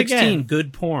 Chapter once 16, again,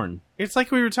 good porn. it's like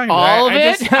we were talking all about.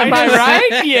 of it. Am I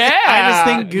right? Yeah. I just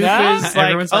think Goop No? is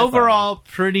Everyone's like high-fiving. overall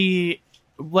pretty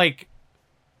like.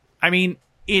 I mean,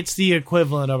 it's the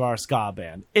equivalent of our ska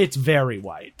band. It's very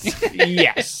white.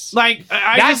 Yes. Like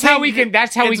I That's just how think we can-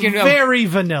 that's how we it's can- very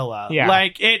vanilla. Yeah.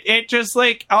 Like it just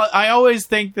like I always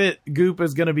think that Goop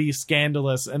is going to be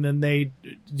scandalous, and then they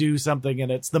do something,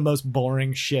 and it's the most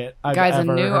boring shit. I've Guys, a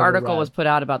ever new heard or article read. was put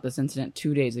out about this incident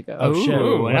 2 days ago. Oh shit!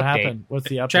 Ooh, What an update. happened? What's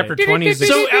the update? Chapter 20 is the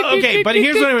So okay, but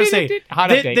here's what I'm going to say: Hot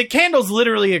the, update. the candles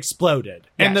literally exploded,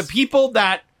 and the Yes. people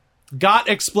that got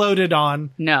exploded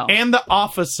on, No. and the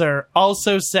officer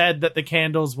also said that the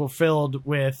candles were filled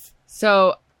with.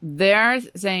 So they're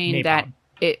saying Napalm. that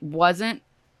it wasn't.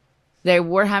 They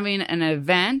were having an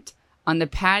event on the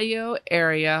patio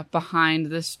area behind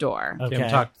the store. Okay. Kim,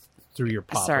 talk through your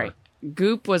popper. Sorry.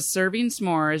 Goop was serving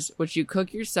s'mores, which you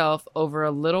cook yourself over a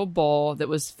little bowl that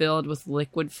was filled with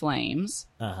liquid flames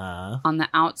on the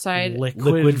outside.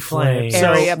 Liquid flame. Area So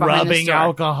behind the rubbing store.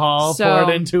 alcohol So-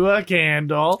 poured into a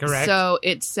candle. Correct. So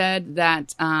it said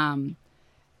that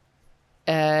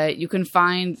you can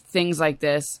find things like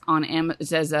this on Amazon. It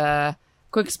says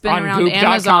quick spin On around Goop.com?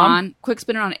 Amazon. Quick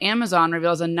spin around Amazon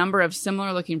reveals a number of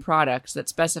similar looking products that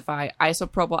specify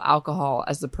isopropyl alcohol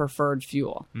as the preferred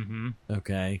fuel.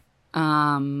 Okay.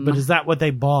 But is that what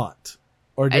they bought?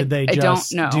 Or did they I don't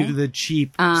just know. do the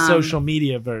cheap social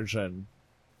media version?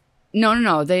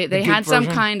 No. They goop had some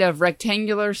version? kind of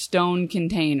rectangular stone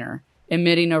container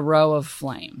emitting a row of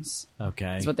flames. Okay.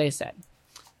 That's what they said.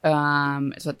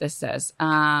 That's what this says.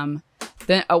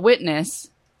 Then a witness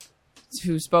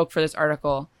who spoke for this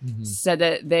article said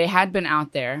that they had been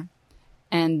out there,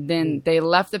 and then they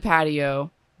left the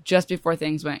patio just before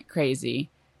things went crazy.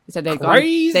 They said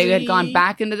they had gone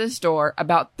back into the store.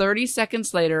 About 30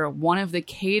 seconds later, one of the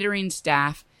catering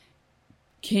staff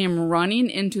came running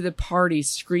into the party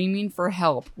screaming for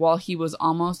help while he was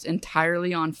almost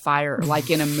entirely on fire, like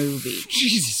in a movie.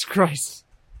 Jesus Christ.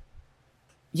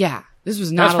 Yeah, this was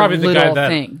That's not a probably the guy little that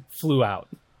thing. flew out.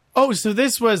 Oh, so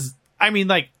this was, I mean,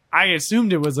 like, I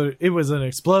assumed it was an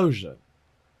explosion.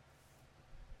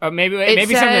 Maybe something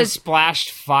that says-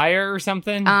 splashed fire or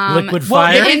something. Liquid Well,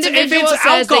 fire. the individual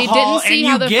says they didn't see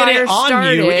how the fire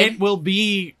started. it will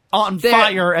be on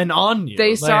fire and on you.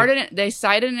 They Like, They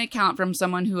cited an account from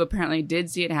someone who apparently did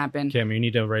see it happen. Cam, you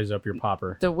need to raise up your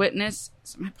popper. The witness,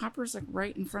 my popper's like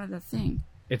right in front of the thing.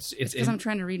 It's Because I'm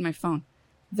trying to read my phone.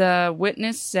 The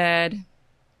witness said,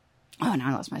 "Oh, now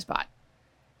I lost my spot."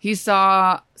 He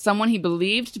saw someone he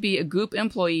believed to be a Goop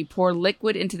employee pour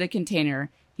liquid into the container.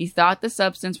 He thought the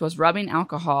substance was rubbing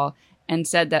alcohol and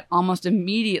said that almost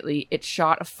immediately it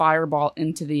shot a fireball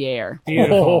into the air,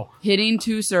 Beautiful. hitting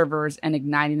 2 servers and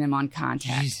igniting them on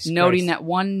contact, Jesus noting Christ. that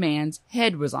one man's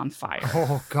head was on fire.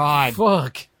 Oh, God.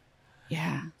 fuck.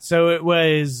 Yeah. So it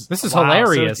was. This is wow,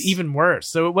 hilarious. So it's even worse.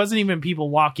 So it wasn't even people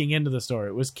walking into the store.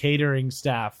 It was catering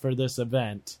staff for this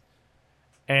event,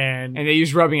 and And they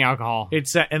used rubbing alcohol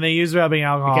and they used rubbing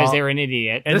alcohol because they were an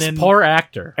idiot. And This then- poor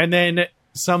actor. And then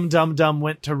some dum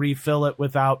went to refill it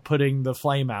without putting the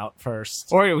flame out first.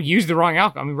 Or used the wrong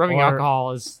alcohol. I mean, rubbing Or-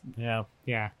 alcohol is, Yeah.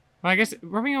 yeah. Well, I guess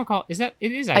rubbing alcohol, it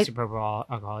is isopropyl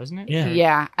alcohol, isn't it? Yeah.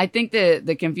 Yeah, I think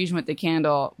the confusion with the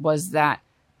candle was that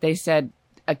they said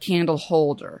a candle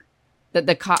holder. That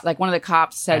one of the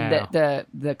cops said Oh. that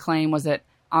the claim was that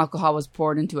alcohol was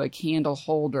poured into a candle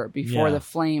holder before Yeah. the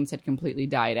flames had completely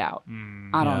died out.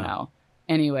 I don't Yeah. know.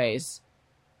 Anyways,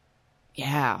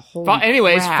 yeah. Holy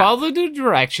crap. Follow the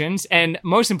directions, and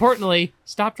most importantly,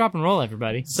 stop, drop, and roll,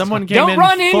 everybody. Someone came Don't in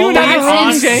run into fully another on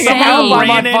room saying, insane. Someone I'm ran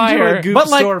on into fire. a Goop But,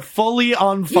 like- store fully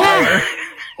on fire. Yeah.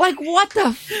 Like what the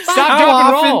fuck? Stop, drop,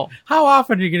 and roll. How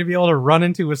often are you going to be able to run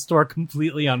into a store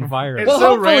completely on fire? It's Well, so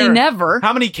hopefully rare. never.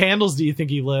 How many candles do you think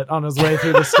he lit on his way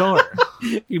through the store?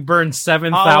 You burned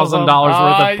 $7,000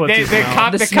 worth of pussy.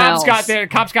 The The smells.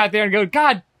 cops got there and go,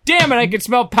 God damn it, I could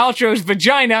smell Paltrow's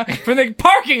vagina from the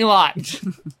parking lot.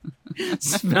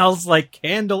 Smells like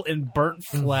candle and burnt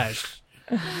flesh.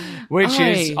 Which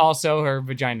is Aye. also her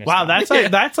vagina. Wow, smell.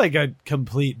 that's like a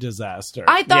complete disaster.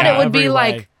 I thought Yeah, it would be every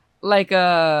like way. like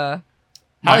a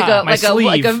My like a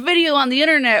sleeve. video on the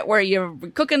internet where you're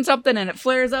cooking something and it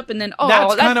flares up and then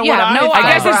That's kinda yeah, what I no thought. I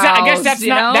guess eyebrows, that's you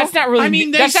not know? that's not really. I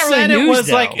mean, they that's not said really it news, was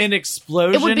though. like an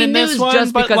explosion It would be in news this one,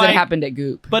 just but because like, it happened at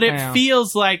Goop. But it Yeah.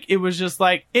 feels like it was just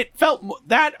like it felt.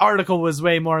 That article was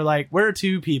way more like we're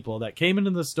 2 people that came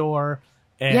into the store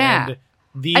and Yeah.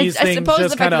 these I things suppose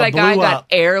just the fact kind that of that guy blew got up.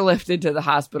 airlifted to the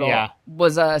hospital Yeah.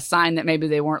 was a sign that maybe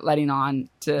they weren't letting on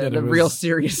to That the it was- real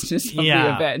seriousness of Yeah.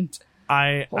 the event.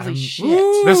 Holy Holy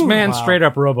shit. This man Wow. straight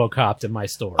up RoboCopped in my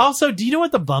store. Also, do you know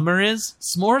what the bummer is?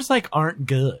 S'mores like aren't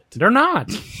good. They're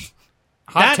not.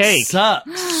 Hot that take.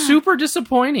 sucks. Super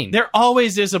disappointing. They're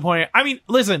always disappointing. I mean,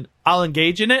 listen, I'll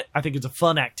engage in it. I think it's a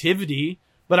fun activity,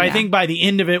 but I Yeah. think by the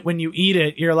end of it, when you eat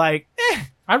it, you're like,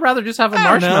 I'd rather just have a I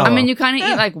don't know. marshmallow. I mean, you kind of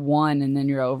Yeah. eat like one and then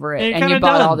you're over it. You're And you kinda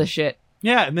bought done. all the shit.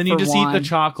 yeah, and then you For just eat the one.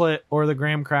 chocolate or the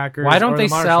graham crackers. Why don't or they the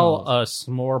sell marshmallows.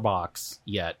 a s'more box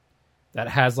yet that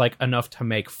has like enough to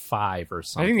make 5 or I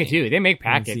something? think they do. They make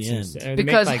That's the packets. end. They make,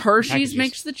 Because like, Hershey's packages.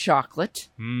 makes the chocolate.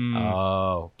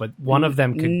 Oh, but one of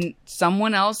them could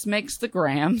Someone else makes the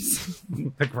grams.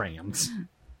 the grams.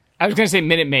 I was going to say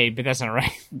Minute Maid, but that's not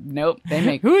right. Nope, they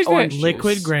make Who is that? orange juice.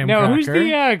 liquid graham No, cracker? who's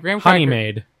the graham Honey cracker?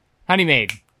 Maid. Honey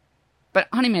Maid. But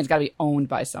Honey Man's got to be owned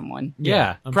by someone.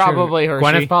 Yeah. I'm Probably Hershey.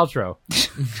 Gwyneth Paltrow.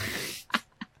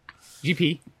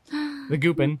 GP. The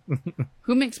Goopin.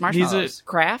 Who makes marshmallows?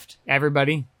 Kraft?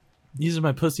 Everybody. Sure. These are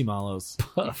my pussy mallows.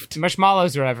 Puffed.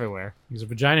 Marshmallows are everywhere. These are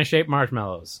vagina-shaped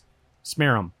marshmallows.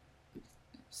 Smear them.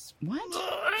 What?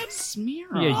 Smear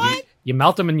 'em. Yeah, you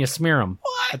melt them and you smear them.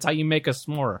 That's how you make a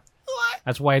s'more.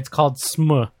 That's why it's called sm.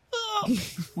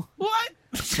 What?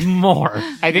 S'more.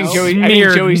 I think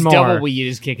Smeared Joey's more. double weed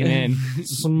is kicking in.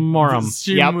 S'more 'em.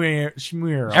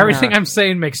 Schmear 'em. Everything I'm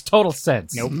saying makes total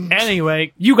sense. Nope.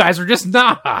 Anyway, You guys are just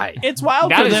not high. it's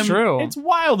wild That for is them. true. It's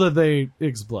wild that they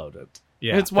exploded.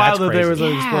 Yeah, it's wild that's that there was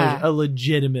crazy. an Yeah. explosion, a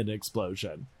legitimate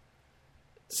explosion.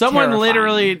 Someone terrifying.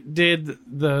 literally did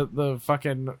the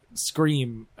fucking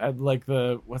scream at like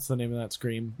what's the name of that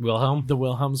scream? Wilhelm. The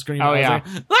Wilhelm scream. Oh, I was yeah. like,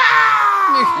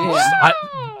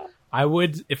 "Ah!" I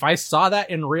would, if I saw that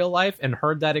in real life and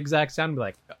heard that exact sound, I'd be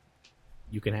like,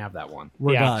 you can have that one.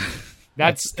 We're Yeah. done.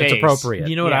 That's It's appropriate.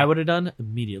 You know what Yeah. I would have done?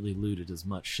 Immediately looted as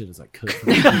much shit as I could. From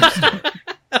the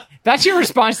That's your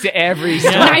response to every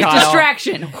story, Nice Kyle.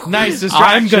 distraction. nice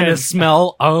distraction. I'm gonna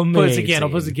smell amazing.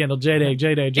 Pussy candle,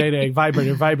 J-Day,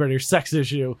 vibrator, sex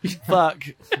issue. Fuck.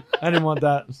 I didn't want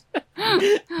that.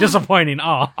 Disappointing.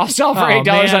 Oh, I'll sell for Oh, $8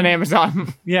 man. on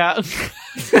Amazon. Yeah.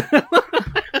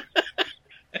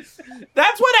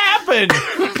 That's what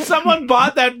happened. Someone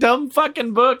bought that dumb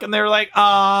fucking book and they were like,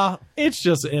 it's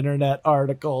just internet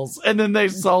articles. And then they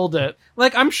sold it.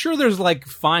 like I'm sure there's like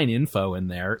fine info in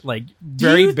there. Like Do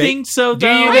very you big. think so, though?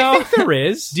 I think there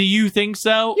is. Do you think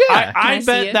so? Yeah. I I see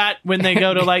bet it? that when they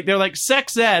go to like, they're like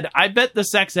sex ed. I bet the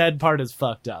sex ed part is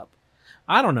fucked up.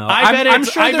 I don't know. I bet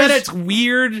there's- it's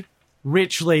weird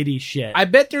rich lady shit. I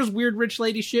bet there's weird rich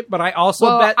lady shit, but I also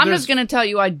Well, bet I'm there's just going to tell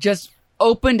you, I just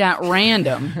opened at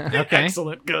random okay.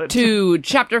 Excellent. Good. to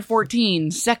chapter 14,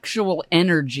 Sexual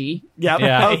Energy. Yep.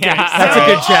 Yeah. Okay. Yeah. That's a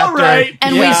good chapter. All right.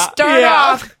 And we Yeah. start Yeah.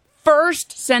 off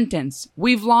first sentence.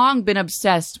 We've long been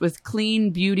obsessed with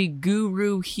clean beauty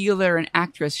guru, healer, and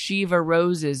actress Shiva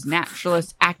Rose's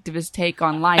naturalist activist take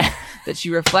on life that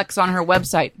she reflects on her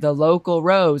website, The Local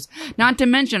Rose. Not to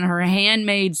mention her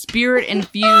handmade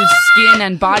spirit-infused skin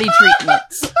and body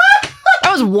treatments.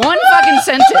 That was one fucking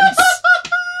sentence.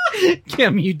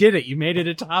 Kim, you did it. You made it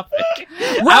a topic.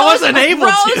 I wasn't able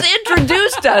Rose to.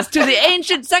 introduced us to the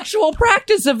ancient sexual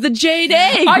practice of the jade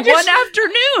egg I just- one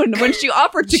afternoon when she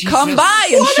offered to come by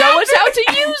and show us how to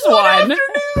use one.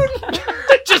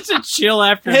 Just a chill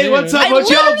afternoon. Hey, what's up? I What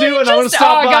y'all literally doing? I want to just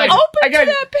stop by. Open I got- to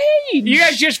that page. You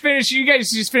guys just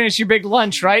finished your big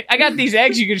lunch, right? I got these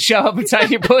eggs you can shove up inside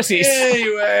your pussies.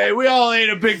 Anyway, we all ate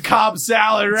a big Cobb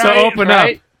salad, right? So open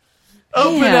Right? up.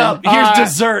 Open Yeah. up. Here's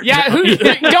dessert. Yeah,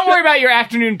 don't worry about your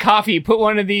afternoon coffee. Put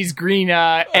one of these green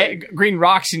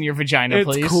rocks in your vagina, It's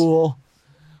please. cool.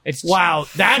 It's Wow,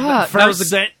 that Fuck. first That was a-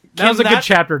 sentence. That was a good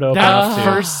chapter to open That up to.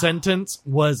 first sentence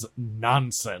was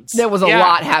nonsense. There was a Yeah.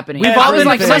 lot happening. We've I all was been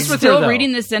like, obsessed I'm with her, still though.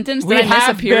 reading this sentence. we Did I miss a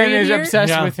have period been as here? obsessed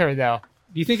Yeah. with her, though.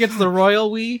 Do you think it's the royal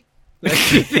we?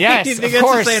 Yes, Do you think of it's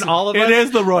course. saying all of It us?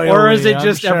 is the royal Or is we, it I'm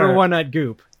just sure. everyone at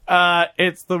Goop?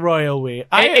 It's the royal we. If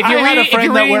you're had a reading, if friend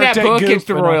you're reading worked that at book, Goop, it's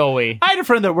the and royal we. I had a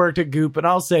friend that worked at Goop, and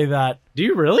I'll say that Do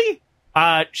you really?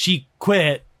 she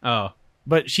quit, Oh,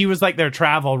 but she was like their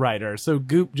travel writer. So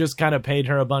Goop just kind of paid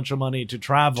her a bunch of money to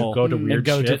travel, To go to and weird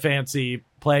go to shit? fancy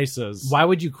places. why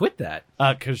would you quit that?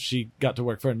 Because she got to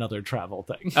work for another travel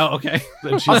thing. Oh, okay.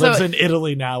 And she Also- lives in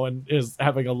Italy now and is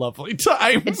having a lovely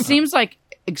time. It seems like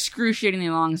excruciatingly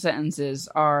long sentences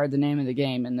are the name of the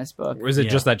game in this book. Or is it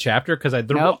Yeah. just that chapter? Because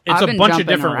Nope, it's I've a been bunch of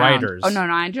jumping different around. writers. Oh no,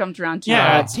 I jumped around to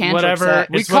Yeah, tantric whatever. sex.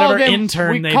 It's whatever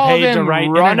intern they paid to write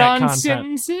internet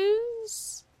content.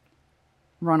 sentences.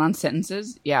 Run-on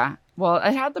sentences. Yeah. Well,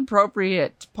 it had the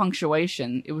appropriate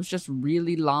punctuation. It was just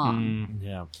really long.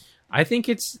 Yeah. I think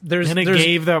it's there's And it there's,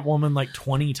 gave that woman like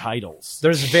 20 titles.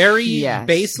 there's very Yes.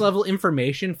 base level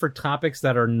information for topics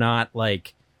that are not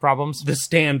like Problems. the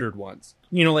standard ones.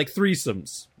 You know, like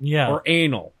threesomes Yeah. or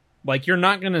anal. Like you're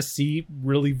not gonna see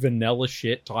really vanilla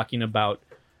shit talking about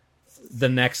the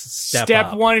next step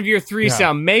up. One of your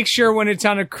threesome. Yeah. Make sure when it's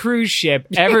on a cruise ship,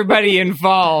 everybody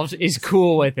involved is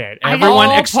cool with it. Everyone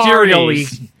All exteriorly.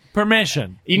 parties.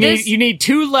 Permission. You need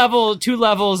two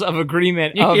levels of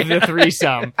agreement of the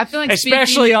threesome. I feel like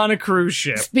especially on a cruise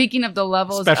ship. Speaking of the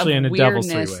levels Especially in of a devil's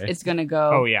weirdness, three-way. it's going to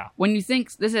go. Oh, yeah. When you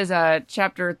think this is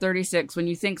chapter 36, when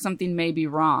you think something may be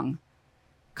wrong,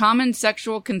 common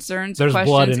sexual concerns, There's blood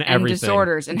questions, in and everything.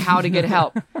 disorders, and how to get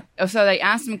help. So they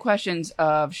asked some questions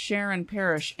of Sharon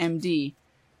Parrish, MD.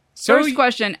 First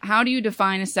question: how do you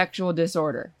define a sexual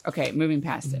disorder? Okay, moving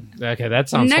past it. Okay, that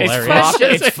sounds Next hilarious.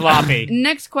 question. It's floppy.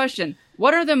 Next question: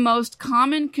 what are the most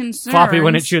common concerns Floppy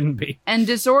when it shouldn't be. and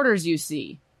disorders you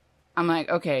see? I'm like,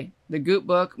 okay, the Goop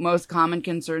book, most common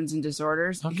concerns and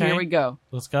disorders. Okay. Here we go.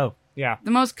 Let's go. Yeah.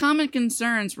 The most common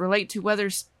concerns relate to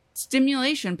whether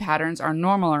stimulation patterns are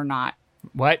normal or not.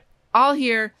 What? I'll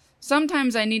hear,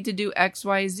 sometimes I need to do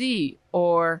XYZ,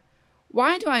 or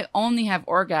why do I only have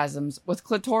orgasms with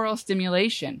clitoral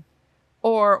stimulation?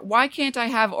 Or why can't I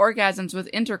have orgasms with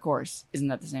intercourse? Isn't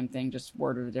that the same thing, just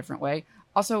worded a different way?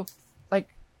 Also, like,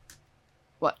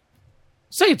 what?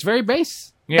 Say it's very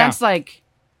base. Yeah. That's like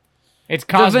It's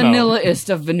the Cosmo. vanilla-ist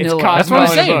of vanilla. Cosmo That's what I'm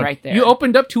in a saying. book. right there. You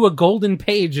opened up to a golden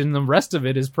page, and the rest of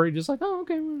it is pretty just like, oh,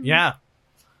 okay. well. Yeah.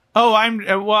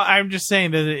 I'm just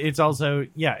saying that it's also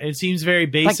it seems very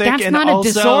basic that's and not also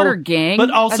a disorder, gang.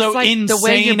 but also That's like insane the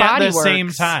way your at body the same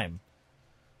works. time.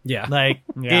 Yeah. Like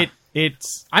Yeah.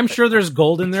 it's I'm sure there's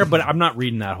gold in there, but I'm not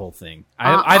reading that whole thing.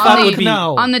 I On thought it the- would be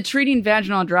no. On the treating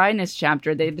vaginal dryness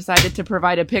chapter, they decided to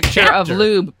provide a picture of Chapter?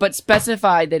 lube, but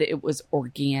specified that it was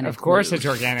organic. Of course, lube. it's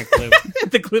organic lube.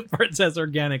 the clip part says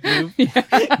organic lube.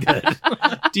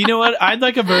 Do you know what? I'd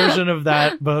like a version of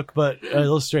that book, but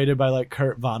illustrated by like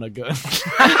Kurt Vonnegut.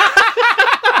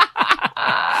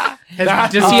 Does he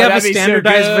have a that'd be so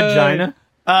standardized good. vagina?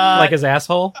 Like his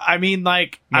asshole? I mean,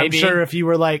 like, Maybe. I'm sure if you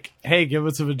were like, "Hey, give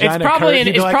us a vagina," It's probably Kurt, in-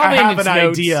 he'd be it's like, probably "I in have its an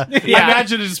notes." idea." Yeah. I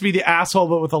imagine it just be the asshole,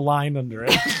 but with a line under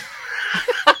it.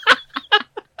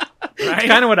 That's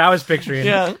kind of what I was picturing.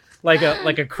 Yeah. Like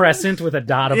a crescent with a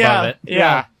dot above Yeah. it.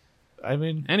 Yeah. I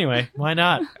mean, Anyway, why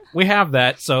not? we have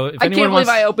that. So if I anyone can't believe wants,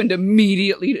 I opened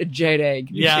immediately to Jade Egg.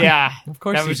 Yeah, Yeah. Of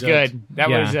course, That you was did. good. That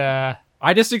Yeah. was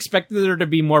I just expected there to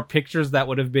be more pictures that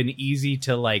would have been easy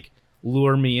to like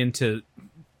lure me into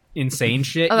insane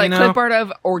shit. Oh, like you know? clip art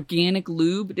of organic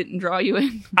lube didn't draw you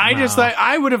in. I just Wow. thought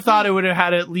I would have thought it would have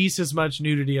had at least as much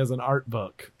nudity as an art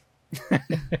book,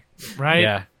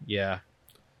 right? Yeah.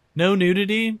 No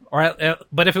nudity.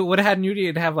 But if it would have had nudity,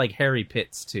 it'd have like hairy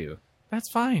pits too. That's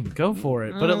fine. Go for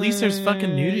it. But at least there's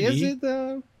fucking nudity. Is it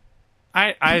though?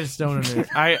 I just don't understand.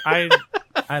 I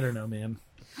don't know, man.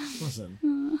 Listen,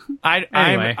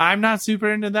 Anyway. I'm not super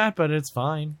into that, but it's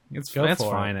fine. It's Go that's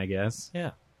for fine, I guess. Yeah.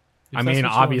 If I that's mean, what you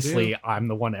wanna obviously, do, I'm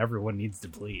the one everyone needs to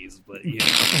please, but you know,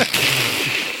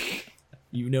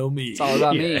 you know me. It's all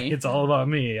about yeah, me. it's all about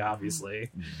me, obviously.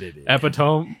 Baby.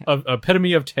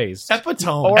 Epitome of taste.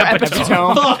 Epitome. Or epitome.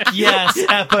 Fuck yes,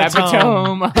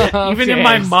 epitome. epitome. of Even in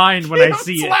my taste. mind when I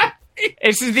see it.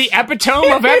 This is the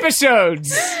epitome of episodes.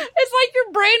 It's like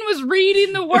your brain was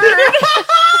reading the word.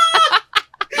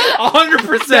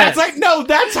 100%. That's like no.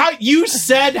 That's how you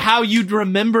said how you'd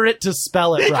remember it to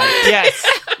spell it right.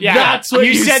 Yes. Yeah. That's what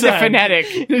you said. The said.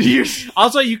 phonetic.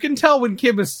 Also, you can tell when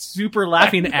Kim is super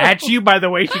laughing at you by the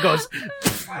way she goes.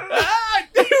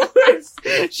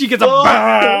 She gets a.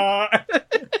 Oh.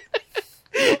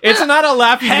 It's not a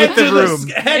laughing with the room.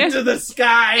 Head to the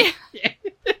sky.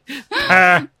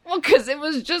 Well, because it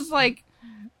was just like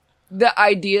the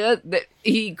idea that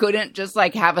he couldn't just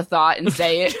like have a thought and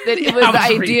say it. That it was I the was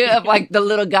idea reading. of like the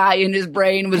little guy in his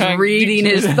brain was reading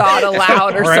his thought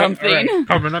aloud or All right, something. all right.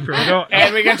 Coming up here we go.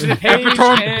 And we got to the page.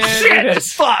 Epitome. and-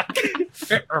 Fuck.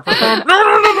 No,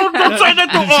 don't say that.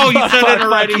 Oh, he said it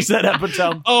already. He said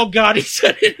epitome. Oh God, he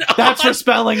said it. That's for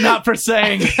spelling, not for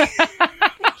saying.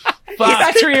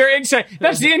 That's where your inside.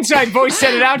 That's the inside voice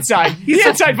said it outside. The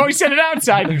inside voice said it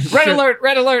outside. Red alert!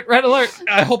 Red alert! Red alert!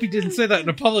 I hope he didn't say that in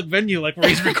a public venue, like where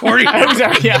he's recording. I'm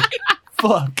sorry. Yeah.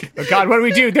 Fuck. Oh God, what do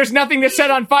we do? There's nothing that's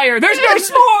set on fire. There's no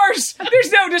s'mores.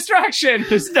 There's no distraction.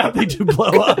 There's nothing to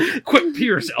blow up. Quick, pee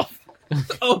yourself.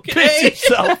 Piss Okay.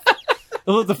 yourself.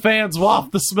 And let the fans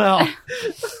waft the smell.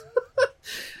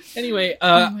 Anyway,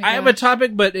 my I have a gosh.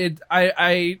 topic, but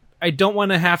I don't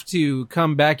want to have to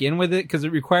come back in with it because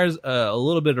it requires a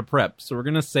little bit of prep. So we're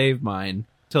gonna save mine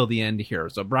till the end here.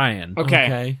 So Brian,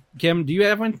 Okay. Kim, do you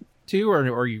have one too, or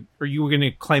are you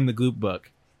gonna claim the Goop book?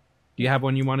 Do you have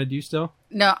one you want to do still?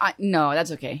 No, no,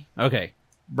 that's okay. Okay,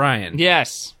 Brian.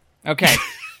 Yes. Okay.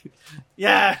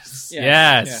 Yes.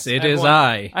 Yes, it I have is one.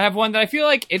 I. I have one that I feel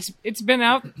like it's been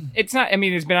out. It's not. I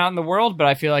mean, it's been out in the world, but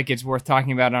I feel like it's worth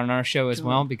talking about on our show as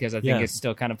well because I think Yeah. it's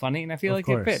still kind of funny, and I feel Of like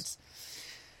course. it fits.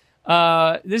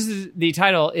 This is the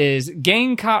title is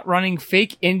 "Gang Caught Running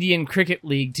Fake Indian Cricket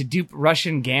League to Dupe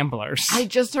Russian Gamblers." I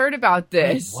just heard about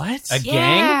this. What? A gang?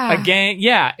 Yeah. A gang,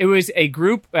 yeah, it was a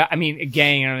group. I mean, a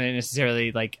gang. I don't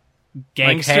necessarily like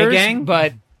gangsters, Hey Gang?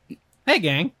 but Hey,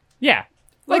 gang. yeah,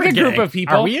 like We're a group gang. of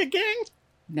people. Are we a gang?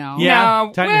 No. Yeah.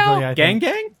 No, Technically, well, I Gang, think.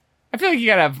 gang? I feel like you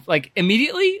gotta have like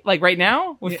immediately, like right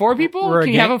now, with Yeah, 4 people. we're a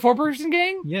Can you gang. have a 4-person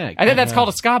gang? Yeah. I think that's Yeah. called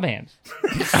a ska band.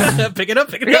 pick it up.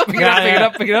 Pick it up. Pick it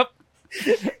up, pick it up.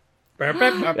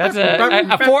 That's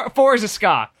a four is a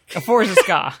ska. A 4 is a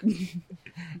ska.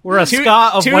 We're a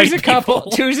ska of two white is a couple.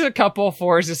 people. 2 is a couple.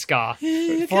 4 is a ska.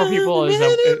 4 people is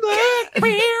a.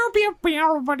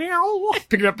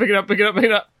 Pick it up, pick it up, pick it up, pick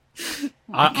it up.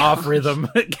 Off rhythm.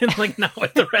 Like not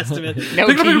with the rest of it. No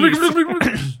Pick it up, pick it up, keys. pick it up,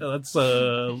 pick it up.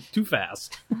 That's too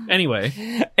fast. Anyway.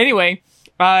 Anyway,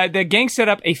 the gang set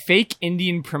up a fake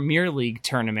Indian Premier League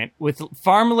tournament with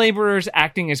farm laborers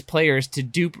acting as players to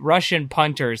dupe Russian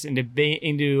punters into a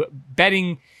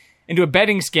betting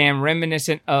scam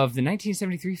reminiscent of the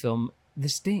 1973 film The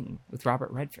Sting with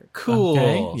Robert Redford. Cool.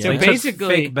 Okay, yeah. So They took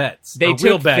basically, fake bets. They Or took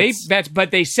real fake bets. bets,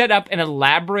 but they set up an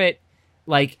elaborate,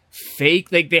 like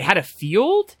fake. Like they had a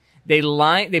field They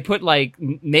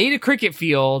made a cricket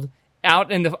field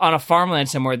out on a farmland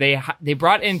somewhere. They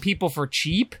brought in people for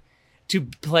cheap to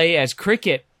play as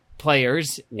cricket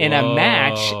players in a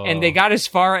match, and they got as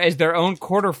far as their own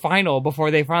quarterfinal before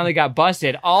they finally got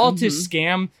busted, all to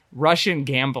scam Russian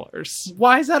gamblers.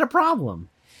 Why is that a problem?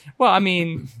 Well, I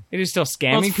mean, it is still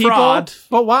scamming it's people. fraud.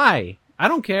 But why? I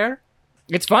don't care.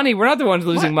 It's funny. We're not the ones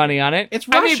losing money on it. It's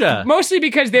I mean, Russia. mostly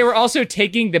because they were also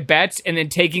taking the bets and then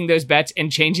taking those bets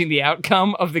and changing the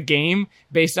outcome of the game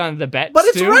based on the bets. But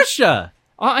it's too. Russia.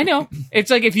 Oh, I know. It's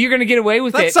like if you're going to get away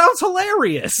with That it, sounds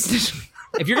hilarious.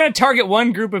 if you're going to target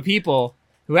one group of people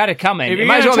who had it coming, If it you're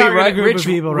might as well gonna be target a group rich, of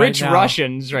people right rich now.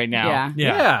 Russians right now. Yeah.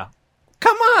 yeah.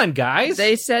 Come on, guys.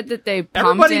 They said that they pumped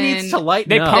Everybody in, needs to lighten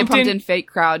They up. they pumped pumped in- in fake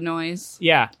crowd noise.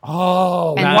 Yeah.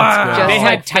 Oh, And wow. just They had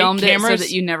like tight filmed cameras. it so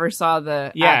that you never saw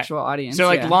the Yeah. actual audience. So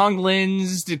like yeah. long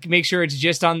lens to make sure it's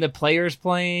just on the players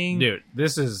playing. Dude,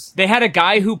 this is... They had a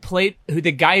guy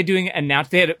the guy doing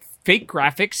they had fake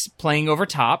graphics playing over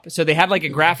top. So they had like a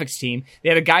graphics team. They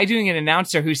had a guy doing an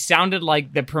announcer who sounded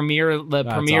like the Premier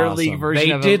awesome. League version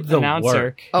They of did an the announcer.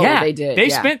 work. Oh, yeah, they did, They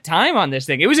yeah. spent time on this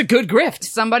thing. It was a good grift.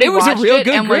 Somebody it was watched a real it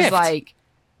good and grift. was like,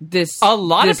 "This." A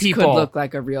lot of this people- could look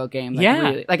like a real game. Like, Yeah.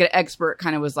 really, like an expert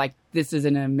kind of was like, "This is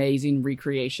an amazing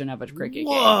recreation of a cricket game."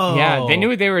 Whoa. Yeah, they knew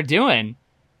what they were doing.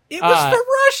 It was for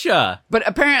Russia. But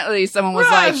apparently, someone was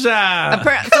like,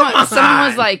 Russia. someone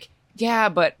was like, "Yeah,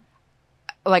 but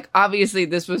like obviously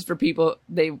this was for people.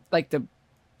 They like the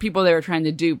people they were trying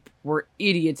to dupe were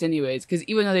idiots anyways. Because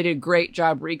even though they did a great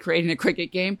job recreating a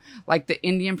cricket game, like the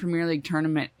Indian Premier League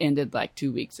tournament ended like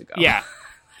 2 weeks ago. Yeah.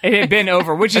 It had been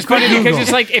over, which is funny because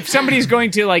it's like if somebody's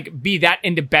going to like be that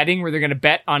into betting where they're going to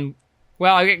bet on,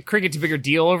 well, I get cricket's a bigger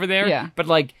deal over there. Yeah. But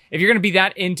like if you're going to be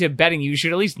that into betting, you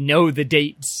should at least know the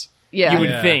dates. Yeah. You would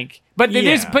Yeah. think. But it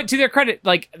is, Yeah. but to their credit,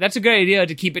 like that's a good idea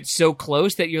to keep it so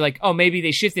close that you're like, oh, maybe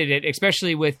they shifted it,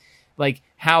 especially with like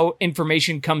how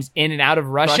information comes in and out of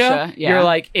Russia. Yeah. You're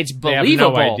like, it's They have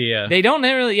believable. no idea. They don't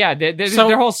really, yeah. So-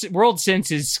 their whole world sense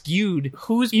is skewed.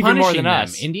 Who's even more punishing than them?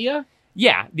 us? India?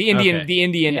 Yeah, the Indian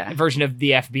Okay. Yeah. version of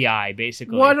the FBI,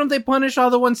 basically. Why don't they punish all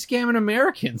the ones scamming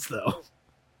Americans, though?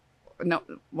 No,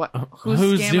 what?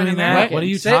 Who's scamming doing that? Americans? What are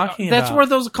you talking That's about? where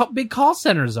those big call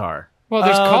centers are. Well,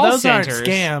 there's call those centers. aren't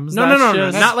scams. No, That's no,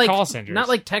 just- not like call centers. not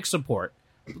like tech support.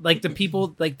 Like the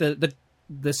people, like the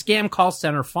scam call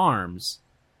center farms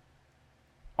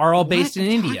are all based What in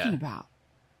are you India. talking about?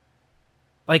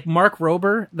 Like Mark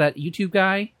Rober, that YouTube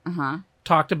guy, Uh-huh.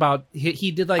 talked about.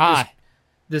 He did like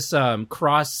this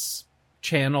cross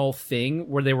channel thing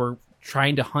where they were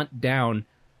trying to hunt down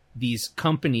these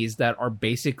companies that are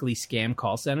basically scam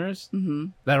call centers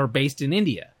that are based in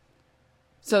India.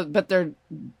 So, but they're.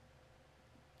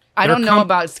 I They're don't know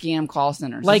about scam call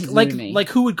centers. Like This is new to me.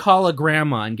 who would call a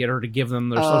grandma and get her to give them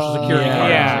their social security yeah.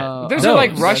 card? Yeah, those No. are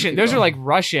like Those Russian. Those are like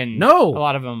Russian. No. a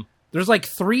lot of them. There's like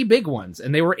 3 big ones,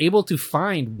 and they were able to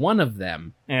find one of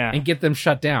them Yeah. and get them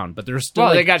shut down. But there's still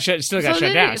Well, they like, got still got So shut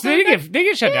they- down. So so they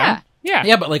get shut down. Yeah,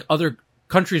 yeah, but like other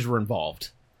countries were involved.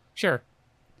 sure.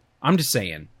 I'm just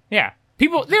saying. Yeah,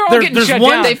 people they're all There- getting there's shut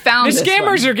one- down. They found the this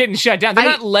scammers one. are getting shut down. They're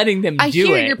I- not letting them I do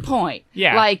hear it. your point.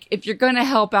 Yeah. Like, if you're going to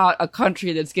help out a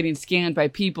country that's getting scammed by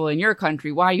people in your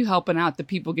country, why are you helping out the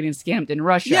people getting scammed in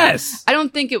Russia? Yes. I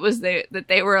don't think it was that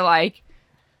they were like,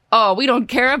 oh, we don't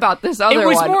care about this other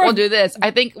was one. more We'll of- do this. I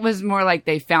think it was more like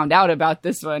they found out about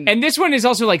this one. And this one is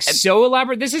also like so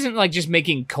elaborate. This isn't like just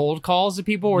making cold calls to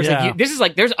people. Where it's Yeah. like this is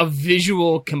like there's a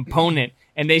visual component,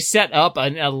 and they set up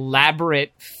an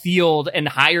elaborate field and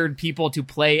hired people to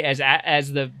play as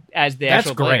the That's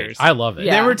actual great. players. I love it.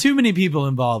 Yeah. There were too many people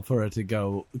involved for it to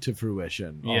go to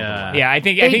fruition. all the Yeah. way. Yeah, I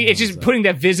think it's just putting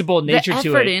that visible the nature to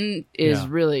effort it. in is Yeah.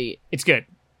 really It's good.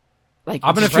 like.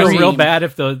 I'm gonna extreme. feel real bad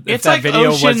if It's that like video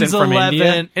Ocean's wasn't from 11.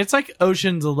 India. It's like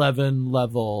Ocean's 11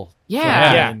 level.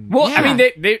 Yeah. Yeah. And- Well, Yeah. I mean,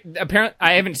 they apparently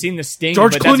I haven't seen the Sting.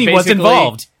 George but that's Clooney was basically-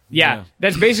 involved. Yeah, Yeah.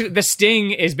 that's basically the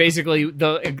Sting is basically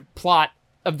the plot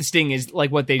of the Sting is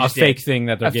like what they A just fake did. thing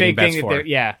that they're A getting fake bets thing that for. they're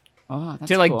yeah Oh, that's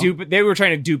to like cool. dupe. They were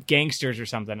trying to dupe gangsters or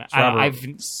something. I Robert-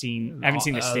 haven't seen the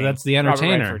Sting. That's the Robert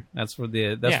Entertainer. Redford. That's where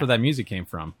Yeah. where that music came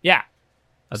from. Yeah,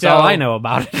 That's So- all I know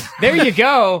about it. there you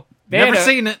go. They Never had a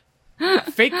seen it.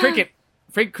 fake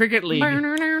cricket league.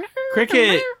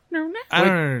 Cricket. I don't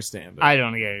understand it. I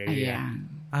don't get it. Yeah.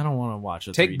 I don't want to watch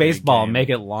it. Take baseball, make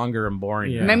it longer and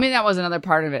boring. Yeah. Maybe that was another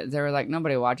part of it. They were like,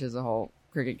 nobody watches the whole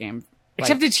cricket game.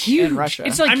 Except like, it's huge. in Russia.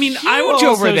 It's like I mean, huge I will over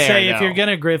also there. say if though. you're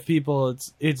gonna grift people,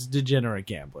 it's degenerate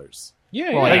gamblers.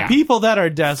 Yeah, Well, Like yeah. people that are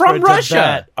desperate From to Russia.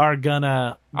 bet are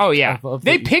gonna. Oh yeah, of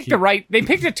they the picked the EQ. right. They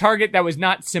picked a target that was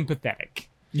not sympathetic.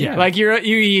 Yeah. Like you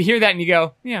hear that and you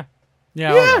go, yeah,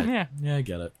 Yeah. Yeah. alright. yeah. Yeah, I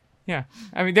get it. Yeah.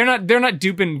 I mean, they're not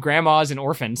duping grandmas and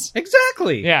orphans.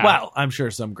 Exactly. Yeah. Well, I'm sure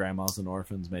some grandmas and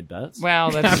orphans made bets.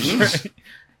 Well, that's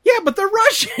Yeah, but they're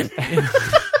Russian.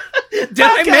 Did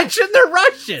I mention they're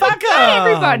Russian? Fuck Not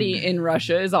everybody in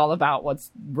Russia is all about what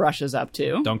Russia's up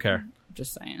to. Don't care.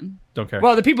 Just saying. Don't care.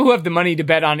 well, the people who have the money to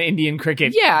bet on Indian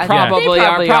cricket, Yeah, probably they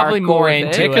are probably are more cool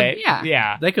with into it. it. Yeah.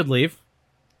 yeah. they could leave.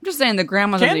 I'm just saying the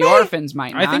grandmas Can of the they? orphans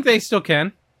might not. I think they still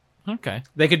can. Okay.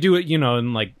 They could do it,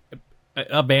 and like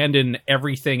abandon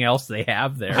everything else they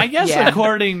have there. I guess Yeah.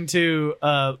 according to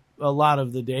a lot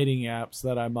of the dating apps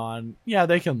that I'm on, yeah,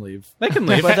 they can leave. They can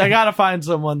leave. But they gotta find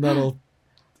someone that'll.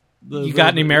 You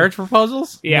got any marriage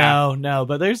proposals? Yeah. No,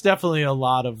 but there's definitely a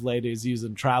lot of ladies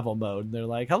using travel mode. And they're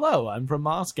like, "Hello, I'm from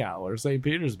Moscow or St.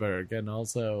 Petersburg, and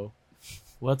also,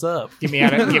 what's up?" Get me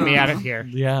out of here,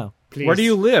 Yeah, please. Where do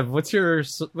you live? What's your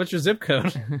zip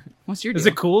code? What's your Is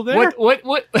deal? it cool there?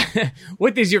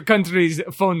 What is your country's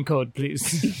phone code,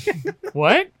 please?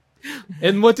 What?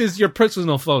 And what is your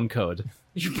personal phone code?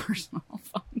 Your personal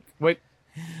phone. What?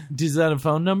 is that a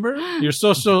phone number? Your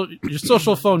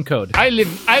social phone code. I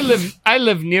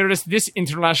live nearest this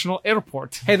international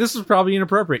airport. Hey, this is probably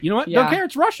inappropriate. You know what? Yeah. Don't care.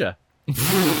 It's Russia.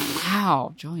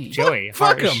 Wow, Joey. Joey,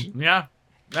 Fuck harsh. 'em. Yeah,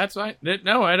 that's fine.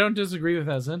 No, I don't disagree with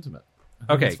that sentiment. I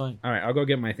think Okay. it's fine. All right. I'll go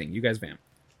get my thing. You guys vamp.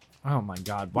 Oh my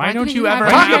God! Why Why don't couldn't you you ever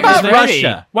have Talk it have about it ready?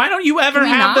 Russia. Why don't you ever Can we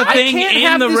have not? the thing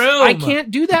in the room? I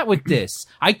can't do that with this.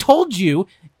 I told you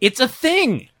it's a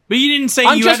thing. But you didn't say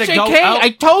I'm you just had to JK. go. out. I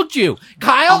told you,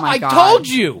 Kyle. Oh my I God. told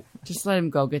you. Just let him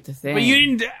go get the thing. But you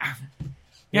didn't.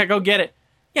 Yeah, go get it.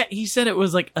 Yeah, he said it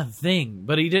was like a thing,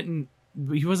 but he didn't.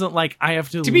 He wasn't like I have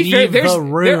to To be leave fair, the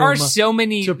room. there are so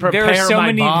many. to There are prepare so my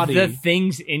many body the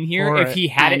things in here. for If he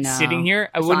it. had I it know. sitting here,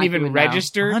 I It's wouldn't not even good now.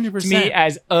 register to 100%. me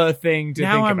as a thing to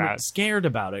now think I'm about. scared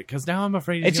about it because now I'm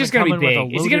afraid It's he's just gonna come be in with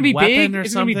big. a Is it gonna loaded be weapon big? or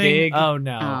Is it gonna be something. big? Oh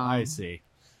no, Oh. I see.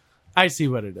 I see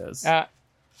what it is.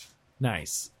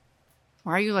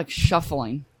 Why are you like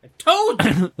shuffling? I told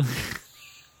you.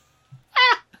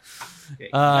 Okay,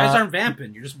 you guys aren't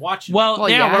vamping. You're just watching. Well, Well,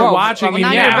 yeah, yeah. we're Well, watching well, it now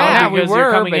now you're back. because We you're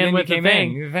were, coming but in then with you the came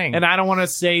in. The thing. and I don't want to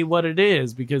say what it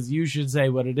is because you should say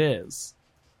what it is.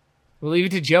 We'll leave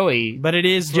it to Joey. But it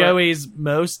is Joey's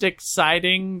most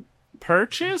exciting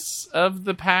purchase of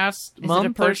the past Is it a month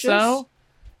or purchase? so.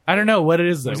 I don't know what it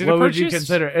is. Though. Is it What a would you purchase?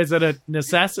 consider? Is it a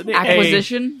necessity?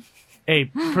 Acquisition?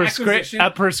 Acquisition.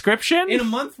 A prescription? in a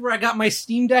month where I got my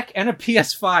Steam Deck and a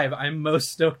PS5, I'm most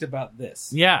stoked about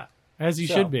this. Yeah, as you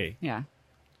So. should be. Yeah.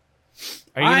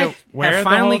 Are you gonna wear it the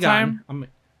whole time?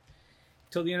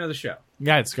 Till the end of the show.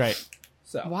 Yeah, it's great.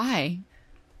 So, Why?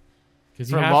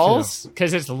 Because For lulz?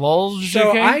 Because it's lulz. so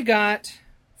okay? I got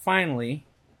finally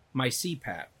my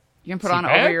CPAP. You can put on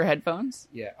CPAP? over your headphones?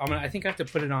 Yeah, I think I have to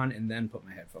put it on and then put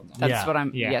my headphones on. That's Yeah. what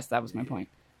I'm. Yeah. Yes, that was my point.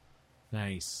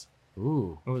 Nice.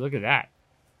 Ooh. Oh, look at that.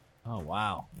 Oh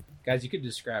wow. Guys, you could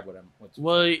describe what's.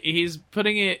 Well, he's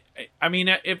putting it. I mean,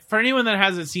 if for anyone that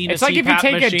hasn't seen It's a like if you CPAP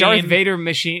take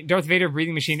machine, Darth Vader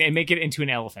breathing machine, and make it into an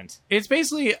elephant. it's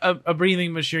basically a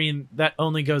breathing machine that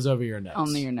only goes over your nose.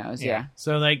 Only your nose. Yeah. Yeah.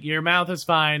 So like your mouth is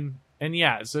fine, and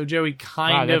yeah. So Joey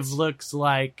kind Wow, of that's- looks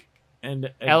like an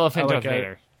Elephant like Darth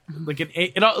Vader. Like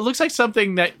it looks like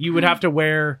something that you would have to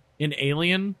wear in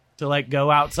Alien to like go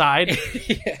outside.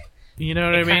 yeah. You know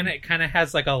what I mean? It kind of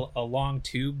has like a long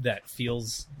tube that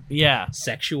feels Yeah,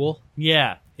 sexual.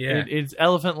 yeah, Yeah. It's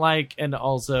elephant-like and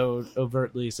also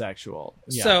overtly sexual.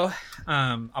 Yeah. So,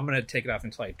 I'm gonna take it off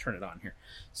until I turn it on here.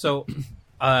 So,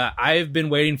 I've been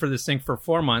waiting for this thing for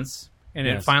 4 months, and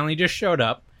it Yes. finally just showed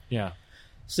up. yeah,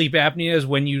 Sleep apnea is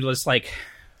when you just like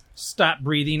stop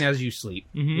breathing as you sleep,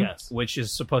 Mhm. yes, which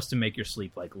is supposed to make your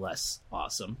sleep like less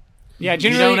awesome. Yeah, don't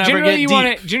generally, ever generally get you deep.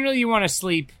 want to. Generally, you want to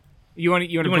sleep. You want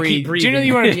to wanna breathe. keep breathing. Generally,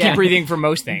 you want to Yeah. keep breathing for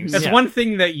most things. That's Yeah. one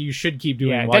thing that you should keep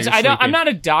doing. Yeah, while that's. you're I don't. sleeping. I'm not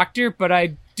a doctor, but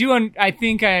I do. I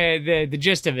think the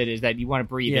gist of it is that you want to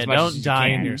breathe. yeah. as much Don't as you die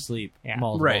can. in your sleep Yeah.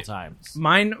 multiple Right. times.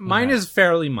 Mine Okay. is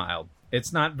fairly mild.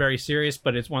 It's not very serious,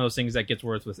 but it's one of those things that gets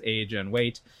worse with age and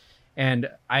weight. And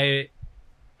I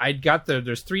got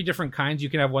there's 3 different kinds. You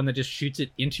can have one that just shoots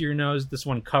it into your nose. This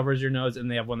one covers your nose, and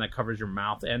they have one that covers your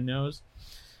mouth and nose.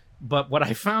 But what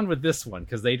I found with this one,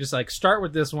 because they just like start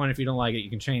with this one. If you don't like it,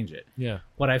 you can change it. Yeah,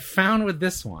 What I found with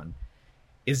this one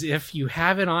is if you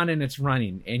have it on and it's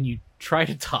running and you try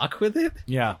to talk with it,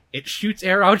 yeah. it shoots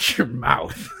air out your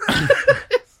mouth.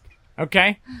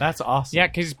 Okay. That's awesome. Yeah,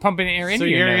 because it's pumping air into So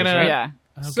your you're nose, gonna- right? Yeah.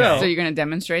 Okay. So- So you're gonna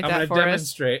demonstrate I'm that going to for us?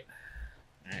 demonstrate.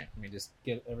 All right, let me just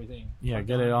get everything. Yeah, plugged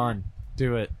get it here. on.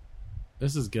 Do it.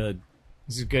 This is good.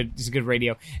 This is good. This is good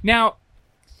radio. Now,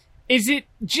 is it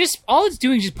just all it's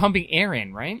doing is just pumping air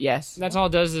in, right? Yes. That's all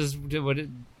it does is what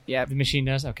Yep. the machine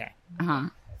does. Okay. Uh huh. I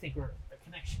think the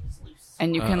connection is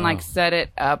and you can like set it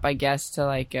up, I guess, to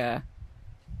like.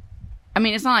 I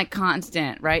mean, it's not like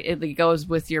constant, right? It like, goes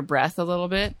with your breath a little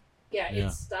bit. Yeah, Yeah.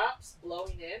 it stops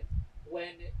blowing in when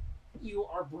you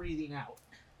are breathing out.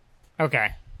 Okay.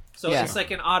 So Yeah. it's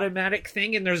like an automatic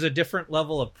thing, and there's a different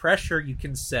level of pressure you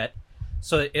can set.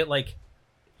 So it like,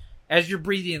 as you're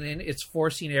breathing in, it's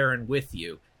forcing air in with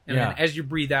you, and Yeah. then as you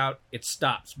breathe out, it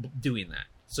stops doing that,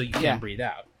 so you can Yeah. breathe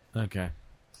out. Okay.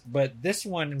 But this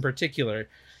one in particular,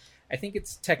 I think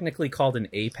it's technically called an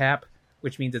APAP,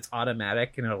 which means it's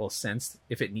automatic and it'll sense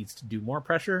if it needs to do more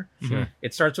pressure. Sure.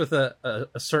 It starts with a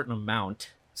certain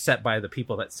amount set by the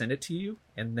people that send it to you,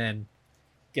 and then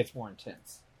gets more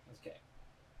intense. Okay.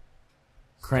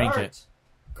 Crank Start. it.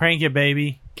 Crank it,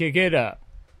 baby. Kick it up.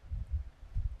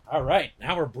 All right,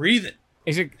 now we're breathing.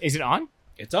 Is it on?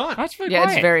 It's on. That's really Yeah,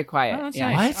 quiet. it's very quiet. Oh, that's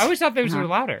yeah. nice. What? I always thought those were Uh-huh.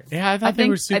 louder. Yeah, I thought I they think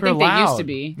were super I think loud. they used to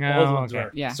be. The old ones okay.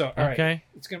 were. Yeah. So, all right. Okay.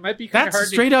 It's gonna might be kind of That's hard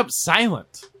straight up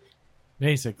silent,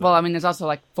 basically. Well, I mean, there's also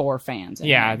like 4 fans. In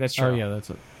Yeah, here. that's true. oh yeah, that's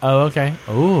it. Oh okay.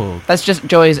 Oh That's just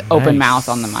Joey's open Nice. mouth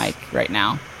on the mic right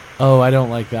now. oh, I don't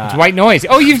like that. It's white noise.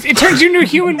 Oh, it turns you into a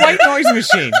human white noise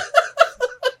machine.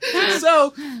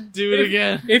 So Do it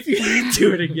again. if you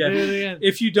do it again, Do it again.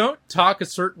 if you don't talk a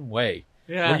certain way,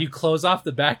 Yeah. where you close off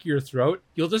the back of your throat,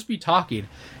 you'll just be talking,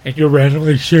 and you'll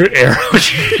randomly shoot air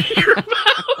out your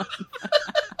mouth.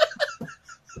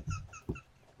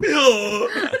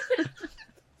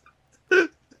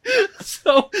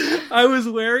 So I was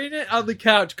wearing it on the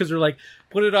couch because they're like,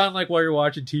 put it on like while you're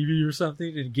watching TV or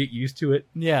something and get used to it.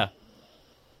 Yeah.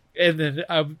 And then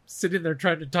I'm sitting there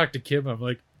trying to talk to Kim. I'm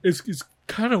like, it's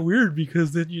kind of weird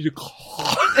because then you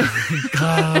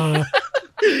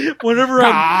whenever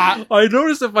I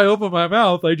notice if I open my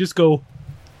mouth, I just go.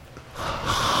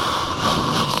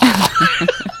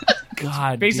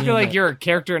 God. Basically, damn like it. you're a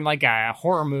character in like a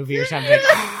horror movie or something.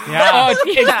 Oh,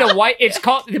 it's the white. It's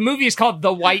called the movie is called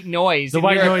The White Noise. The and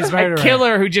White you're Noise Murderer. A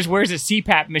killer who just wears a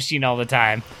CPAP machine all the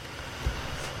time.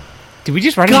 Did we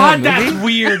just write God, another movie? that's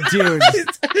weird, dude.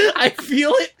 I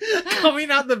feel it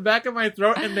coming out the back of my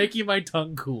throat and making my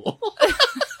tongue cool.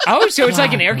 Oh, so it's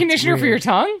like an God, air that's conditioner for weird. your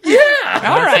tongue? Yeah.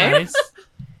 All right. Nice.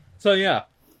 So yeah,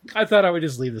 I thought I would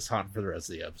just leave this on for the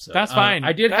rest of the episode. That's fine.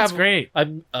 I did That's have great. a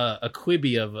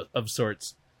Quibi of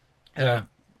sorts. I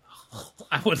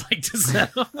would like to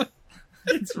set up.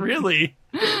 It's really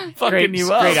fucking Great,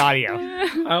 you up. great audio.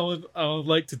 I would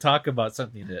like to talk about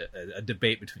something, a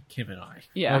debate between Kim and I,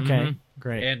 Yeah. Okay, Mhm.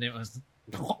 great. and it was.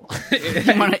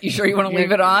 You sure you want to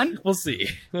leave it on? We'll see.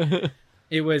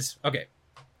 It was okay.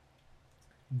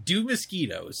 Do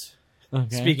mosquitoes?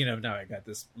 Okay. Speaking of, now I got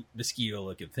this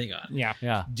mosquito-looking thing on. Yeah.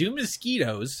 Yeah. Do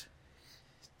mosquitoes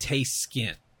taste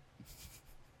skin?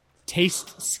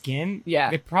 Taste skin? Yeah.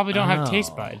 They probably don't have Oh.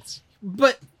 taste buds.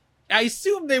 But I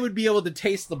assume they would be able to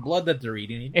taste the blood that they're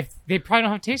eating. If they probably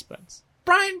don't have taste buds.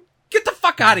 Brian, get the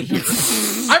fuck out of here!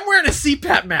 I'm wearing a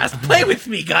CPAP mask. Play with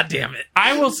me, goddammit!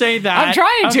 I will say that I'm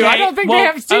trying to. I don't think they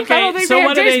have teeth. I don't think they have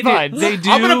what do taste do? buds. They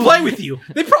do. I'm gonna play with you.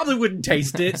 They probably wouldn't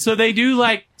taste it. So they do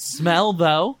like smell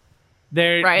though.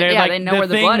 They're Right, They're yeah, like they know where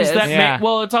the things blood is. that Yeah. make,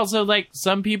 well, it's also like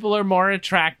some people are more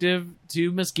attractive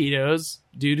to mosquitoes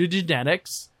due to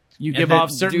genetics. You give then off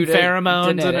certain due to pheromones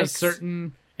and a genetics.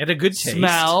 certain And a good taste.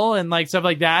 smell and like stuff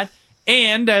like that.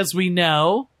 And as we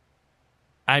know,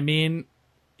 I mean,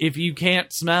 if you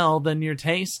can't smell, then your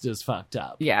taste is fucked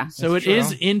up. Yeah. So That's it is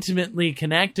true. intimately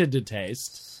connected to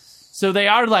taste. So they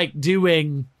are like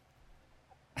doing,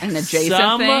 An adjacent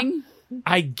Some- thing?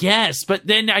 I guess, but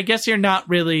then I guess you're not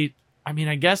really. I mean,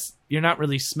 I guess you're not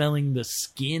really smelling the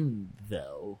skin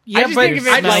though. Yeah, just but think of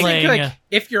it I just think smelling- like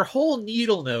if your whole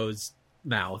needle nose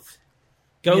mouth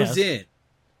goes Yes. in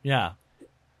Yeah.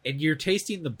 and you're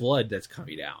tasting the blood that's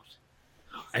coming out,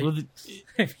 Well,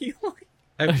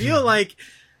 I feel like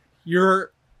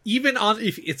you're even on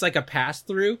if it's like a pass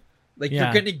through, like Yeah.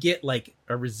 you're gonna get like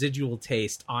a residual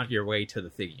taste on your way to the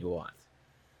thing you want.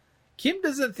 Kim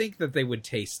doesn't think that they would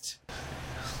taste.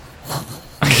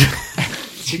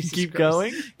 keep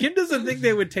going. Kim doesn't think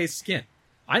they would taste skin.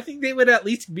 I think they would at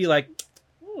least be like.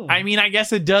 I mean, I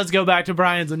guess it does go back to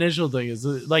Brian's initial thing. Is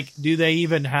like, do they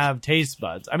even have taste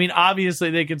buds? I mean, obviously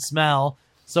they can smell.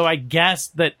 So I guess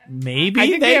that I maybe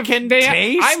think they they have- can they-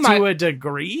 taste I might- to a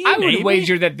degree. I would maybe?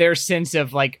 wager that their sense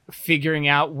of like figuring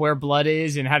out where blood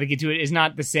is and how to get to it is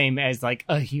not the same as like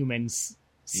a human's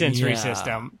sensory Yeah.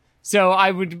 system. So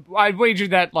I'd wager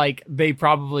that like they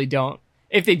probably don't.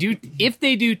 If they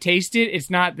do taste it, it's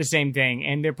not the same thing,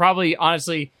 and they're probably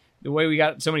honestly the way we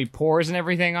got so many pores and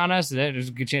everything on us. There's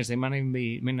a good chance they might not even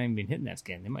be hitting that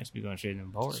skin. They might just be going straight in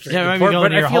the pores. Yeah, it might be going but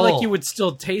to I your feel hole. like you would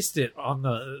still taste it on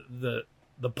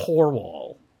the pore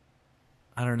wall.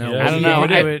 I don't know. Yeah. I don't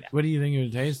know. What do you think it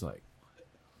would taste like?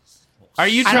 Are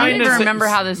you I trying don't to even say, remember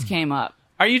how this came up.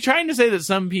 Are you trying to say that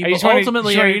some people just wanna-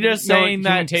 ultimately? sure Are you just know what saying human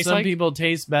that tastes some like? people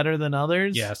taste better than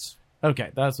others? Yes.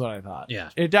 Okay, that's what I thought. Yeah.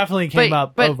 It definitely came But-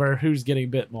 up but- over who's getting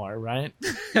bit more, right?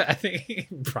 I think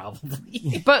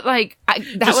probably. But like that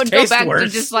Just would go taste back to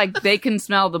worse. just like they can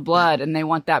smell the blood and they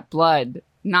want that blood,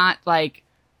 not like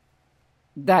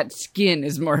that skin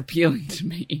is more appealing to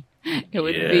me. It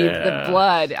would be the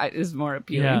blood is more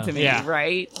appealing Yeah. to me, Yeah.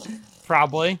 right?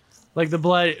 Probably. Like the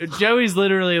blood. Joey's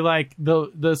literally like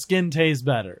the skin tastes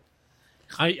better.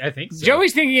 I think so.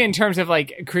 Joey's thinking in terms of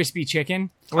like crispy chicken.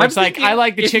 Where I'm it's like, thinking I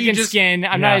like the if you chicken just- skin.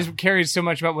 I'm Yeah. not as curious so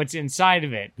much about what's inside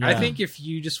of it. I Yeah. think if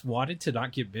you just wanted to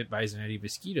not get bit by as many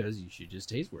mosquitoes, you should just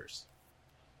taste worse.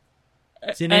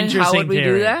 It's an And interesting how would we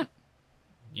theory. do that?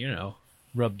 You know,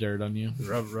 Rub dirt on you.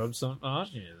 rub some on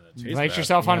you. That tastes Light bad.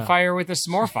 yourself on Yeah. fire with a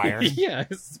s'more fire. Yeah,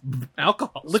 it's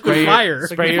alcohol, liquid Spray- fire.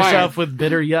 Spray Liquid fire. yourself with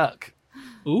bitter yuck.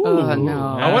 Ooh, Oh,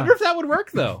 no. I wonder if that would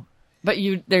work though. But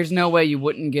there's no way you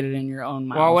wouldn't get it in your own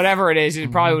mouth. Well, whatever it is,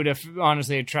 it probably would have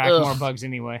honestly attract Ugh. more bugs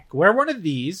anyway. Wear one of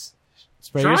these.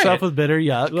 Spray Try yourself it. with bitter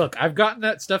yuck. Look, I've gotten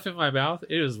that stuff in my mouth.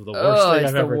 It is the worst Oh, thing it's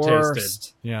I've the ever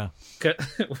worst. Yeah.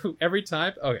 tasted. Every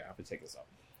time. Oh yeah, I'm gonna take this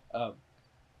off.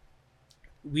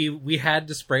 We had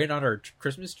to spray it on our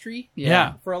Christmas tree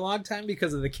Yeah. for a long time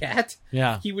because of the cat.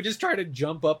 Yeah. He would just try to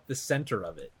jump up the center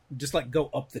of it, just like go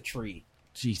up the tree.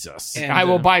 Jesus. And, I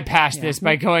will bypass yeah. this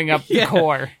by going up the Yeah.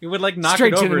 core. It would like knock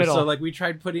Straight it to the over. middle. So like we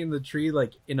tried putting the tree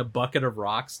like in a bucket of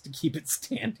rocks to keep it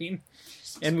standing,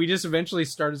 and we just eventually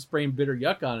started spraying bitter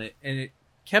yuck on it, and it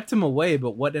kept him away.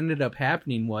 But what ended up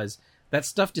happening was that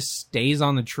stuff just stays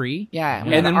on the tree. Yeah,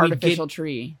 And and then an we artificial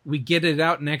tree. We get it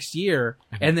out next year,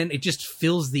 and then it just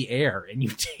fills the air, and you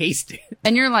taste it.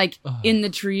 And you're like in the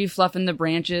tree fluffing the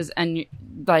branches and you,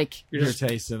 like You're You're just,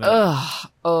 tasting it.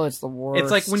 oh, it's the worst.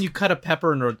 it's like when you cut a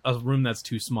pepper in a room that's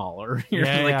too small, or you're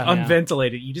Yeah, like yeah.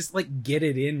 unventilated. You just like get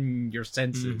it in your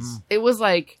senses. it was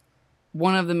like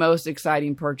one of the most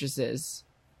exciting purchases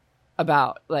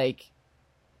about like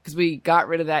because we got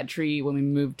rid of that tree when we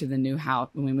moved to the new house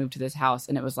when we moved to this house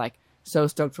and it was like so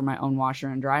stoked for my own washer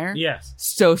and dryer. Yes.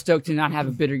 So stoked to not have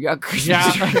a bitter yuck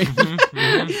Christmas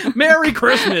tree. Merry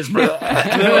Christmas, bro.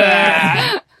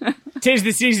 Tis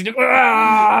the season.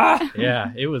 Ah!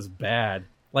 Yeah, it was bad.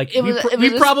 Like It was- it we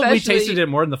was probably especially- tasted it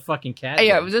more than the fucking cat.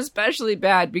 Yeah, did. it was especially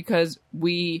bad because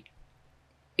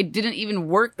it didn't even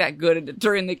work that good at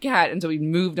deterring the cat until we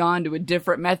moved on to a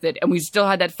different method, and we still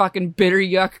had that fucking bitter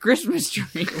yuck Christmas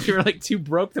tree. We were like too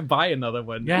broke to buy another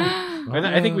one. Yeah.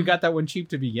 I think we got that one cheap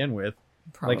to begin with,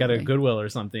 like at a Probably. Goodwill or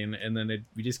something, and then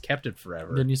we just kept it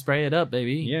forever. Then you spray it up,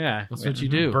 baby. Yeah, That's what you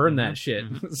do. Burn that shit.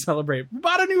 Celebrate. We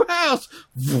bought a new house.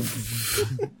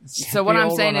 So what The I'm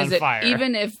old saying one is on that fire.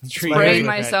 even if tree spraying goes with it.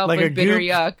 myself Like a with bitter goop.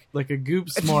 yuck, Like a goop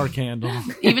s'more candle.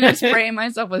 even if spraying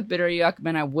myself with bitter yuck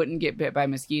meant I wouldn't get bit by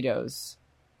mosquitoes,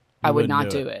 I would wouldn't not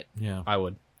do do it. Yeah. I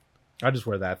would. I'd just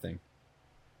wear that thing.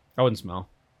 I wouldn't smell.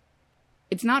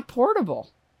 It's not portable.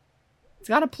 It's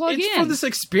got to plug It's in. for this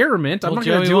experiment. I'm Well, not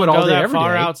going Joey to do it won't all go day that every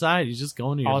far day. outside. He's just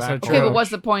going to your Also back true. Okay, porch. but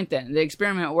what's the point then? The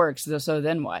experiment works, so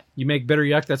then what? You make bitter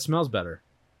yuck that smells better.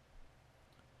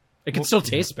 It can still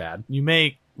taste bad. You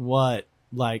make what?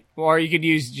 Like Or you could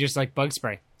use just like bug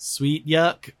spray. sweet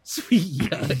yuck? Sweet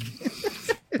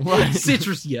yuck. What?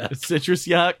 Citrus yuck. Citrus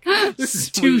yuck? This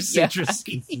is too Sweet yuck.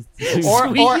 citrusy. Or-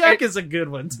 Sweet or- yuck is a good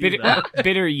one too. Bitter, though.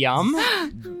 bitter yum.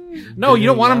 No, you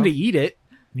don't want Bitter them to yuck. eat it.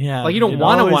 Yeah. Like, you don't it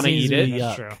wanna always wanna needs eat to be it.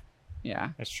 That's yuck. true. Yeah.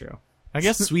 That's true. I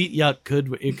guess sweet yuck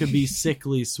could be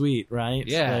sickly sweet, right?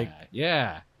 Yeah, Like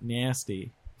yeah.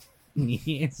 nasty.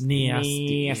 Nasty.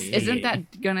 Nasty. Isn't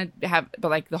that gonna have? But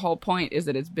like the whole point is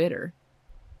that it's bitter.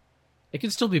 It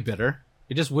could still be bitter.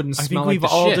 It just wouldn't I smell think like we've the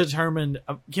all shit. determined,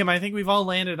 Kim. I think we've all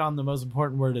landed on the most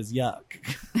important word is yuck.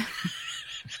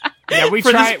 Yeah, we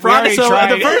For tried. this We already product, so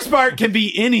tried. the first part can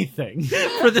be anything,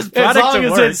 For this as product long to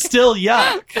as work. it's still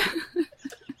yuck.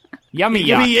 Yummy It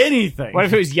can yuck. be anything. What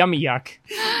if it was yummy yuck?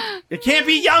 It can't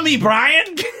be yummy,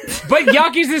 Brian. But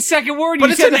yuck is the second word. But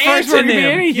You it's said an the first word could be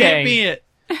antonym. anything. Can't be it.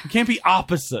 It can't be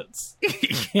opposites.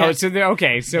 Oh, so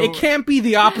okay. So It can't be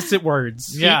the opposite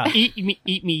words. Yeah. eat me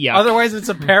yuck. Otherwise, it's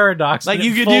a paradox. Like and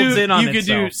you it could folds do, in on you could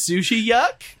do itself. sushi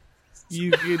yuck.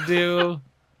 You could do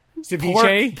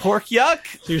Ceviche? pork yuck.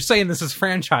 So you're saying this is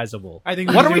franchisable? I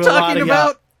think What are we do a lot talking of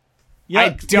about? Yuck. I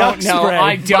don't Yuck know. spray.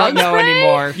 I don't Bug know spray?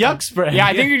 anymore. Yuck spray. Yeah,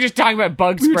 I think you're just talking about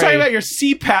bug we spray. were talking about your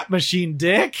CPAP machine,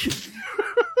 Dick.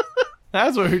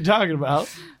 That's what we were talking about.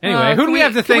 Anyway, who do Can we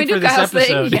have to can we thank do for this Kyle's thing?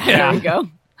 episode? Yeah, there we go.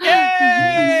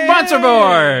 Sponsor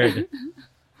board.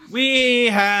 We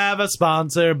have a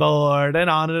sponsor board, and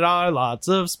on it are lots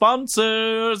of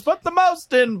sponsors. But the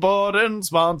most important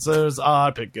sponsors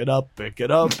are pick it up, pick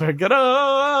it up, pick it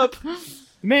up.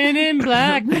 Men in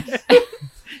Black.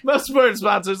 Most important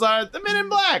sponsors are the Men in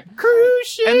Black cruise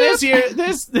ship. And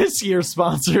this year's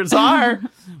sponsors are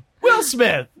Will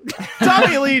Smith,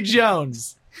 Tommy Lee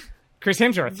Jones, Chris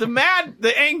Hemsworth.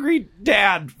 the angry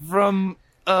dad from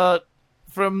that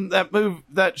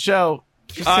show.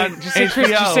 Just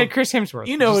say Chris Hemsworth.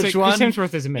 You know Just which say one? Chris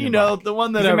Hemsworth is a Man You in know Black. the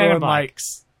one that He's a Man in everyone Black.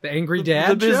 likes. The Angry The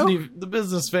Dad show? the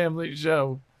business family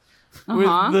show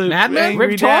Uh-huh. with the Mad Men? angry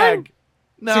Rip dad. Torn?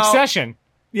 No, Succession.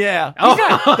 yeah.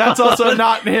 Oh, That's also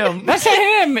not him. That's not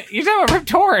him. You're talking about Rip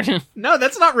Torn. no,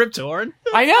 that's not Rip Torn.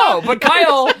 I know, but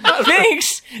Kyle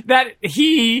thinks that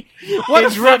he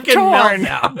is Rip fucking Torn.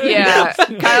 meltdown. Yeah,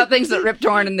 Kyle thinks that Rip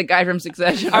Torn and the guy from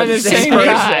Succession Are the same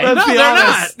person. guy. Let's No, be they're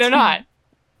honest. They're not.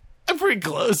 I'm pretty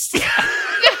close.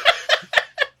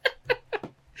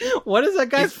 What is that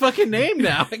guy's fucking name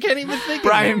now? I can't even think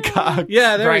Brian of it. Cox.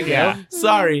 Yeah, there Brian- you go. yeah.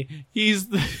 Sorry, he's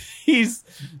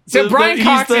So Brian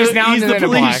Cox is now he's in the the Men in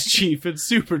police Black. chief in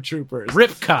Super Troopers.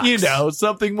 Rip Cox. You know,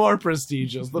 something more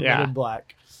prestigious, the Yeah. Men in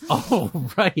Black. Oh,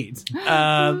 right.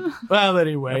 Well,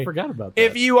 anyway. I forgot about that.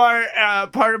 If you are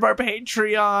part of our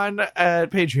Patreon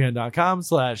at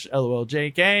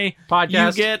patreon.com/LOLJK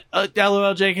Podcast. you get a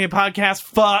LOLJK podcast.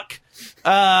 Fuck.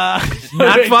 Not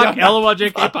fuck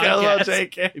LOLJK Fuck podcast.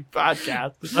 LOLJK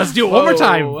podcast. Let's do it one more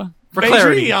time for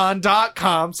clarity.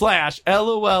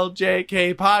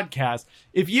 Patreon.com/LOLJK podcast.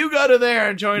 If you go to there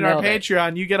and join our Nailed it.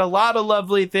 Patreon, you get a lot of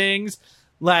lovely things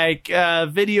like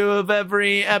video of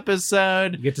every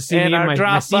episode. You get to see and me in our my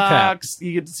Dropbox.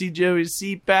 You get to see Joey's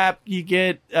CPAP. You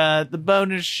get the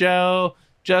bonus show,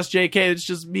 Just JK. It's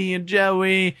just me and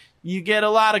Joey. You get a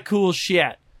lot of cool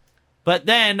shit. But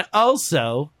then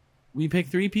also, we pick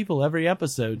 3 people every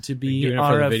episode to be Doing it for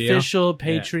our the video? official Yeah,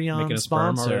 Patreon making a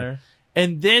sperm sponsor. order.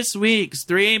 And this week's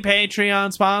 3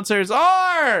 Patreon sponsors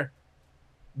are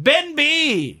Ben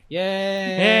B,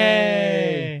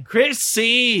 Yay! Chris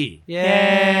C,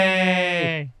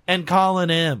 Yay! and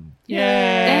Colin M.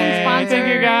 Thanks, sponsors.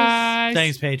 Thank you, guys.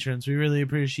 Thanks, patrons. We really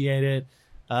appreciate it.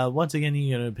 Once again,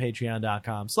 you can go to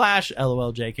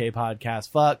patreon.com/LOLJK podcast.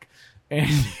 Fuck. And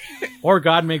Or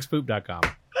GodMakesPoop.com.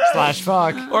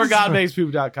 /fuck. or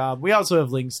godmakespoop.com. We also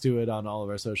have links to it on all of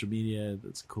our social media.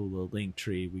 That's a cool little link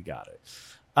tree. We got it.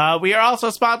 We are also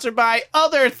sponsored by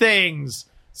other things,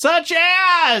 such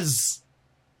as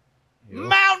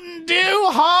Mountain Dew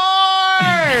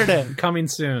Hard. Coming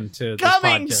soon to this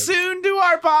Coming podcast. soon to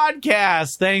our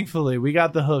podcast. Thankfully, we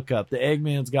got the hookup. The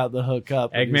Eggman's got the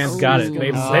hookup. Eggman's got it. They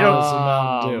They don't.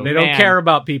 don't- They don't Man. care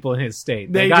about people in his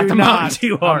state. They They got do the not. Mountain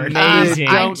Dew Hard. Amazing.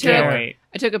 I Don't took- can't wait.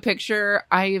 I took a picture.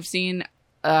 I have seen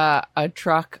a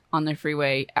truck on the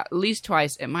freeway at least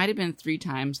twice. It might have been 3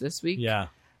 times this week. Yeah.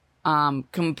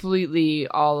 Completely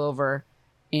all over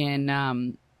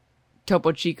in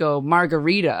Topo Chico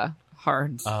margarita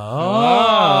hards.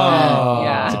 Oh.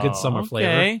 Yeah. It's a good summer flavor.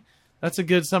 Okay. That's a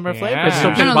good summer Yeah. flavor. It's still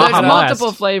no, been no, Baja there's Blast.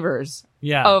 multiple flavors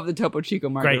Yeah. of the Topo Chico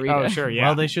margarita. Oh, sure, yeah.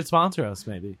 Well, they should sponsor us,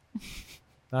 maybe.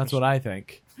 That's what I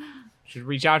think. should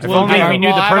reach out to If only we'll we knew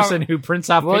we'll the have person who prints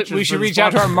off our- pictures. we for should the reach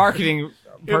out to our sponsor. marketing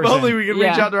person. If only we could reach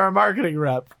Yeah. out to our marketing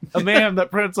rep, a man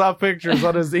that prints off pictures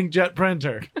on his inkjet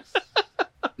printer.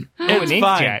 An It's inkjet.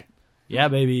 fine. Yeah,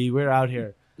 baby, we're out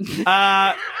here.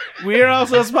 We are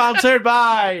also sponsored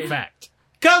by Fact.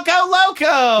 Coco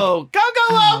Loco. Coco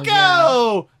Oh,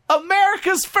 Loco,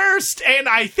 America's first and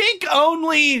I think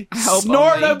only hope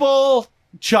snortable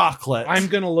chocolate. I'm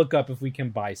gonna look up if we can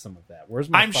buy some of that. Where's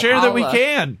my? I'm sure that we I'll,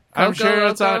 can. I'm Coco sure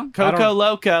it's on Loco? I Coco don't-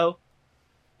 Loco.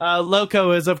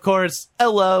 Loco is, of course,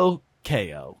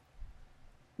 LOKO.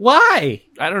 Why?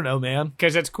 I don't know, man.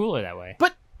 Because it's cooler that way.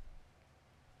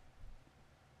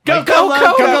 Coco Coco Loco.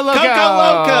 Coco Loco.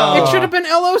 Loco. It should have been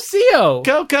LOCO.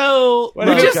 Coco What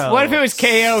if, Loco. what if it was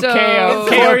KO, So- KO, For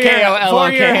KO, your- KO, for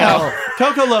your LOKO? health.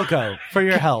 Coco Loco for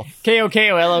your health. KO,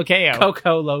 KO, LOKO.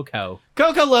 Coco Loco.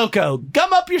 Coco Loco.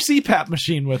 Gum up your CPAP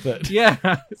machine with it. Yeah.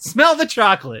 Smell the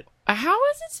chocolate. How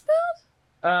is it spelled?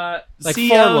 Like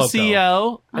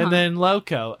C-O-C-O Uh-huh. and then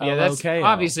Loco. Yeah, that's L-O-K-O.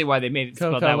 obviously why they made it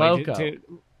spelled Coco that way. Loco. To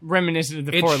reminiscent of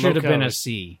the It four should have been a Locos.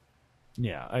 C.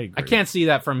 Yeah, I agree. I can't see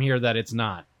that from here that it's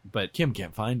not. But Kim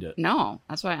can't find it. No,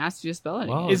 that's why I asked you to spell it.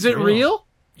 Wow. again. is it's it real. real?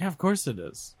 Yeah, of course it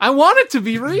is. I want it to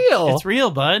be real. It's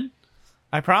real, bud.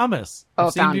 I promise. Oh,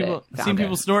 I've seen found people, it. I've Found seen it.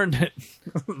 people snorting it.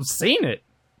 I've seen it.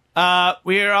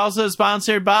 We are also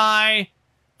sponsored by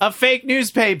a fake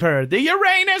newspaper, the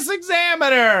Uranus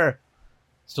Examiner.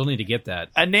 Still need to get that.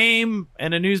 A name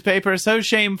and a newspaper so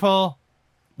shameful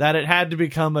that it had to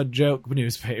become a joke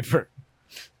newspaper.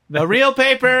 A real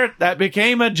paper that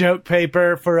became a joke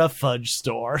paper for a fudge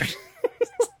store.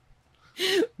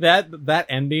 That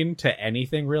ending to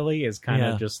anything really is kind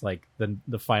Yeah. of just like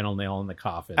the final nail in the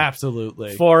coffin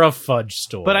Absolutely. for a fudge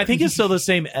store. But I think it's still the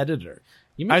same editor.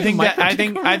 You I making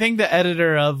think microchip? I think the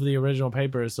editor of the original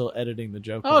paper is still editing the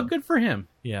joke. Oh, one. good for him.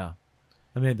 Yeah.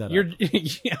 I made that You're up.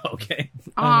 yeah, okay.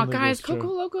 I Aw, don't think guys, that's true.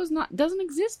 Coco Loco's doesn't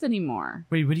exist anymore.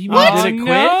 Wait, what do you mean? Oh, Did it quit?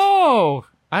 no!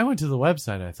 I went to the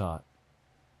website, I thought.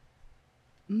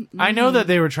 Mm-mm. I know that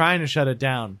they were trying to shut it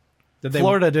down. Did they,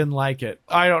 Florida didn't like it.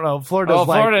 I don't know. Florida's Oh,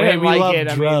 like, Florida hey, didn't we like love it.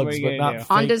 I mean, drugs, what are you but gonna not do?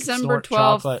 fake On December snort 12th,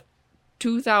 chocolate.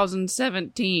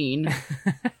 2017,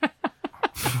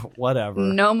 Whatever.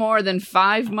 no more than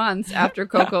 5 months after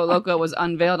Coco Loco was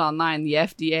unveiled online, the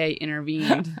FDA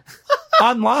intervened.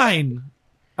 Online.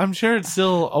 I'm sure it's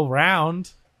still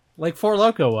around. like Four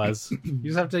Loko was. You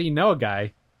just have to a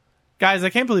guy. Guys,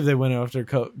 I can't believe they went after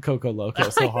Coco Loco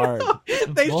so hard.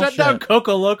 They shut down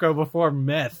Coco Loco before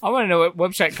meth. I want to know what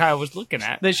website Kyle was looking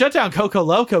at. They shut down Coco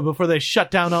Loco before they shut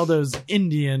down all those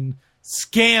Indian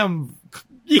scam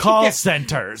call Yeah.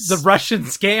 centers. The Russian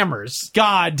scammers.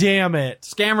 God damn it.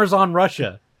 Scammers on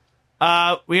Russia.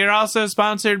 We are also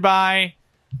sponsored by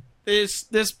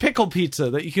this pickle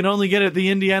pizza that you can only get at the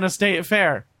Indiana State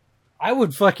Fair. I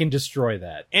would fucking destroy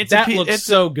that. It's That a pi- looks it's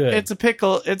so good. It's a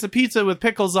pickle. It's a pizza with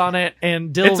pickles on it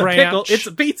and dill It's a ranch. pickle. It's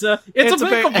a pizza. It's a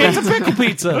pickle. It's a pickle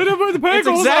pizza. Put the It's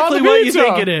pickles exactly on the what you pizza.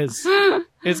 think it is.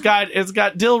 It's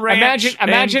got dill ranch.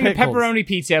 Imagine and a pepperoni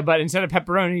pizza, but instead of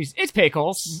pepperonis, it's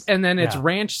pickles. And then it's Yeah.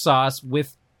 ranch sauce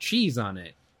with cheese on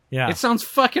it. Yeah, It sounds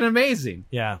fucking amazing.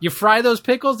 yeah. You fry those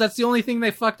pickles. That's the only thing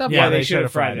they fucked up. Yeah, on. they they should have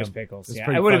should've fried fried those them. pickles. It's Yeah,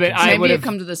 pretty I would have been. fucking- I Maybe would it have.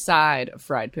 come to the side of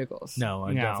fried pickles. No,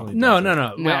 I No. definitely No, don't.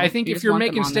 no. No, I think you if just you're want them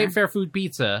making on state there. fair food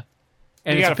pizza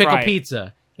and You it's a gotta pickle fry it.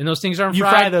 pizza and those things aren't You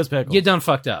fried, fry those pickles. you done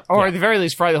fucked up. Or Yeah. at the very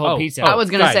least, fry the whole Oh, pizza. oh. I was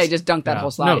gonna guys. say just dunk that Yeah. whole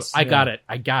No, slice. I got it.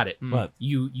 I got it. What?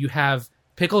 You have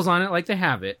pickles on it like they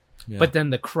have it, Yeah. but then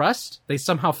the crust, they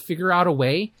somehow figure out a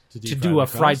way To to deep do fry a the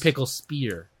fried crust? pickle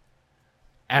spear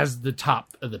as the top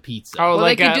of the pizza. Oh, Well,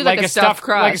 they could do like a stuffed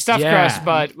crust. like a stuffed Yeah. crust,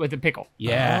 but with a pickle.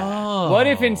 Yeah. Oh. What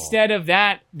if instead of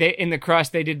that, they in the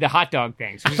crust they did the hot dog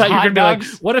things? I thought you were Hot gonna be like,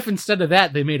 dogs. what if instead of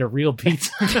that they made a real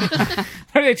pizza? What if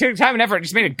they took time and effort and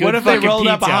just made a good What if they fucking rolled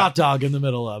pizza? up a hot dog in the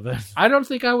middle of it? I don't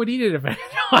think I would eat it if I had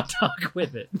a hot dog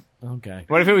with it. Okay.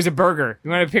 What if it was a burger? You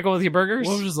want a pickle with your burgers?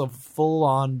 What if it was a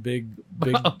full-on big,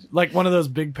 like one of those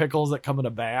big pickles that come in a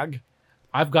bag?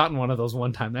 I've gotten one of those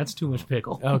one time. That's too much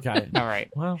pickle. Okay. All right.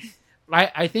 Well,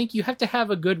 I think you have to have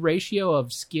a good ratio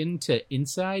of skin to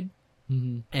inside,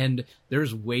 mhm. and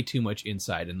there's way too much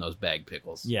inside in those bag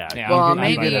pickles. yeah. Yeah. Well, I'll buy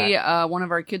maybe one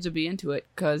of our kids would be into it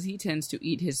because he tends to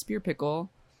eat his spear pickle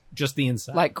Just the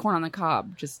inside. like corn on the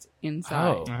cob, just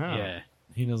inside. oh, Uh-huh. yeah.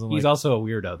 He doesn't He's like. also a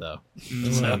weirdo, though.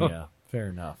 So, yeah. Fair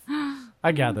enough.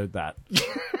 I gathered that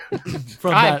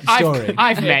from I've, that story.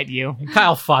 I've met you. And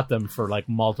Kyle fought them for like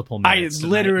multiple I minutes. tonight.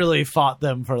 literally fought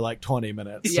them for like 20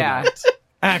 minutes. Yeah. tonight.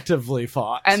 Actively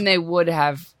fought. And they would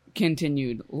have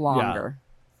continued longer.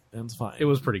 That's fine. It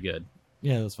was pretty good.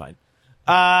 Yeah, that's fine.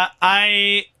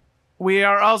 We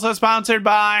are also sponsored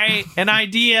by an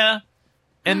idea,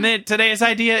 and then today's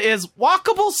idea is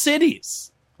walkable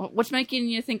cities. What's making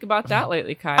you think about that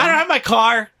lately, Kyle? I don't have my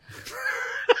car.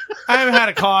 I haven't had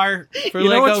a car for You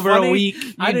know like what's over funny? a week.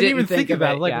 I didn't didn't even think think of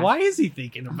about it, it. Like, yeah. why is he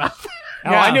thinking about that?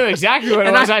 Oh, Yeah. I knew exactly what it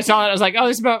And was. I saw it. I was like, oh,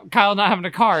 this is about Kyle not having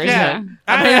a car, isn't Yeah. it?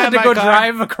 I haven't had had to my go car.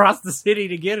 drive across the city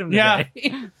to get him Yeah.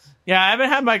 today. Yeah, I haven't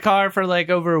had my car for like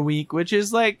over a week, which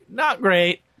is like not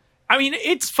great. I mean,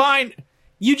 it's fine.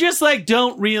 You just like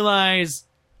don't realize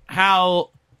how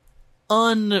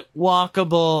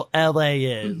unwalkable LA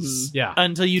is Yeah.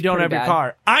 until you don't pretty have your bad.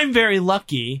 car. I'm very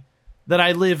lucky that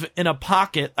I live in a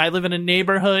pocket. I live in a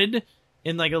neighborhood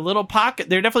in like a little pocket.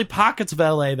 There are definitely pockets of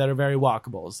LA that are very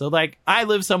walkable. So like I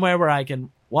live somewhere where I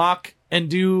can walk and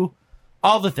do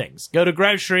all the things. Go to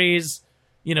groceries.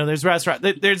 You know, there's restaurant.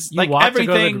 There's You like walk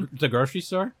everything. to go to the grocery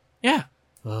store? Yeah.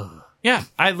 Yeah.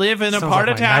 I live in a Sounds part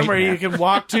like of my town where nightmare. you can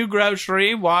walk to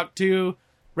grocery, walk to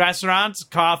restaurants,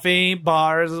 coffee,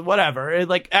 bars, whatever.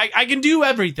 I can do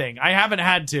everything. I haven't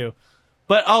had to.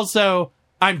 But also,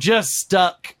 I'm just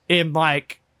stuck in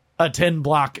like a 10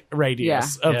 block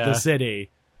radius of Yeah. the city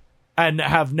and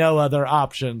have no other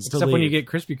options to Except leave. when you get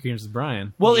Krispy Kremes with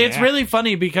Brian. Well, it's Yeah. really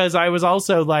funny because I was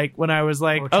also like, when I was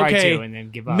like, Or try okay, to and then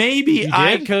give up. maybe You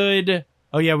I did? could.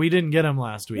 Oh, yeah, we didn't get them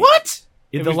last week. What?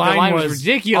 The line was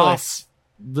ridiculous. off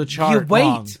the chart. You wait.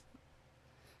 long.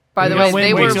 By the We way, got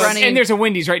they were Wendy's. running. And there's a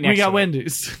Wendy's right next We got to it.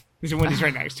 Wendy's. There's a Wendy's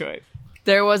right next to it.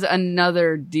 There was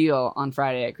another deal on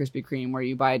Friday at Krispy Kreme where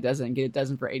you buy a dozen and get a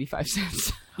dozen for 85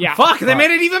 cents. Yeah. Fuck, they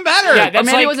made it even better. Yeah, Or that's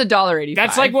maybe like, it was $1.85.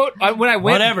 that's like what when I went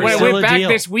Whatever, when I still went a back deal.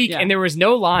 this week Yeah. and there was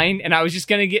no line and I was just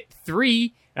gonna get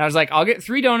 3 and I was like, I'll get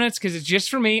 3 donuts because it's just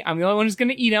for me. I'm the only one who's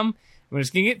gonna eat them. I'm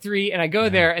just gonna get 3, and I go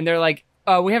there and they're like,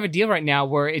 we have a deal right now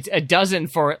where it's a dozen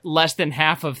for less than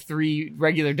half of 3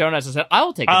 regular donuts. I said, I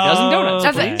will take a dozen donuts.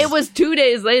 That's Okay. it was 2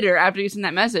 days later after you sent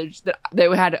that message that they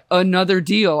had another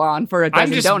deal on for a dozen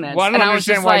I'm just donuts. I don't and I was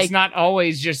understand just why like, it's not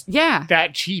always just yeah,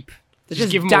 that cheap. they're Just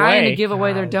just give 'em dying away. to give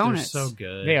away their God, they're donuts. so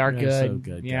good. They are They're good. so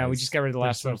good, Yeah, we guys. just got rid of the They're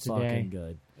last so one today. fucking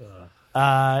good.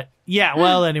 Yeah,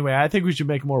 well, anyway, I think we should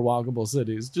make more walkable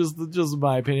cities. Just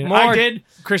my opinion. More I did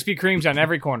Krispy Kremes on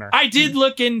every corner. I did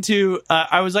look into.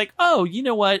 I was like, oh, you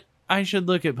know what? I should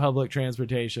look at public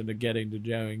transportation to getting to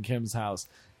Joe and Kim's house,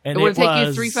 and it would take you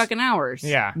was 3 fucking hours.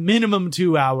 yeah, minimum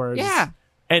 2 hours. Yeah.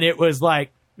 and it was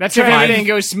like that's if Train. everything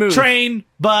goes smooth. train,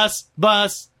 bus,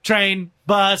 train,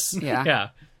 bus. Yeah.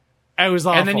 Yeah. It was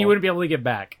awful. And then you wouldn't be able to get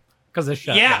back because it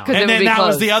shut Yeah, down. 'Cause it and would then be that was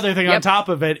closed. the other thing on Yep. top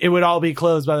of it. It would all be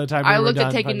closed by the time we I were looked done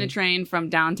at taking the fucking- train from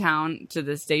downtown to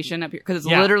the station up here because it's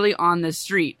Yeah. literally on this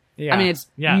street. Yeah. I mean, it's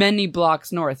Yeah. many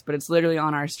blocks north, but it's literally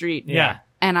on our street. Yeah,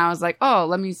 And I was like, oh,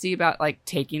 let me see about like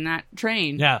taking that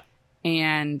train. yeah.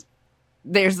 And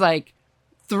there's like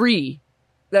 3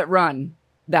 that run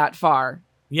that far.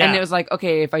 Yeah. And it was like,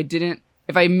 okay, if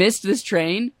I missed this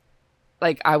train,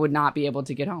 like I would not be able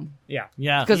to get home Yeah.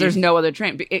 Yeah, because there's no other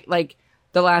train. Like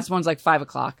the last one's like 5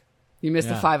 o'clock. You miss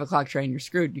the Yeah. 5 o'clock train, you're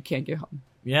screwed. You can't get home.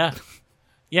 Yeah.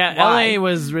 Yeah, Why? LA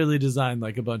was really designed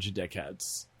like a bunch of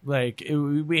dickheads. Like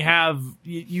we have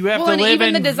you have Well, to and live even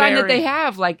in the design that very- they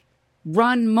have, like,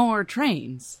 run more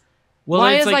trains. Well,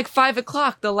 Why it's is like 5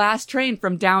 o'clock the last train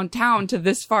from downtown to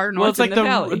this far north well, it's like in the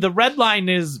valley? the red line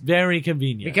is very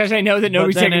convenient Because I know that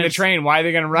nobody's then taking the it's- train. Why are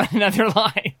they going to run another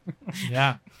line?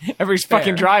 yeah. Everybody's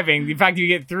fucking driving. The fact that you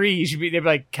get 3, you should be. They'd be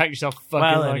like, cut yourself fucking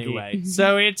Well, lucky. anyway,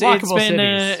 so it's Walkable been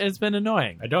cities. it's been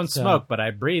annoying. I don't So, smoke, but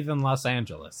I breathe in Los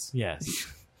Angeles. Yes.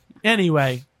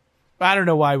 Anyway, I don't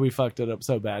know why we fucked it up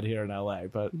so bad here in LA,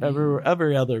 but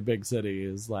every other big city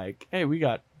is like, hey, we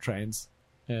got trains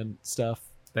and stuff.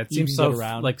 That You seems can so get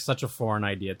around. like such a foreign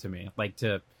idea to me. Like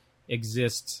to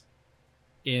exist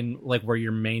in like where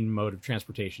your main mode of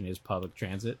transportation is public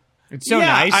transit. It's so Yeah,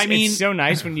 nice. I mean- it's so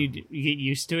nice when you get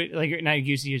used to it. Like you're not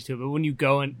used to it, but when you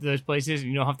go into those places and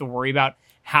you don't have to worry about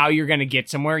how you're going to get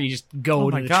somewhere, you just go Oh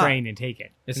to my the God. train and take it.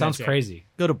 It And sounds that's crazy.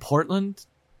 Go to Portland,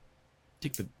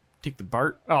 take the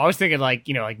BART. Oh, I was thinking like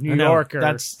New I know, York or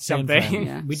that's San something. Fran.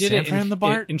 Yeah. We did San it Fran in the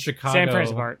BART? in Chicago. San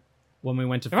Francisco Bart. when we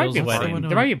went to There might Phil's be a Bart. wedding,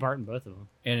 There might be a Bart in both of them.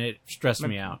 and it stressed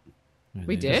me out.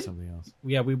 We did? Something else.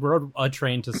 Yeah, we rode a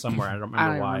train to somewhere. I don't remember I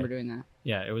don't why. remember doing that.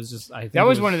 Yeah, it was just. I think That it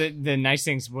was one of the nice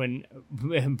things when,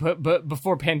 but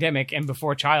before pandemic and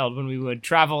before child, when we would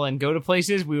travel and go to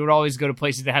places, we would always go to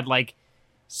places that had like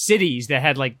cities that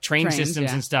had like train Trains, systems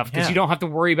yeah. and stuff because Yeah. you don't have to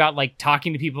worry about like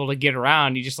talking to people to get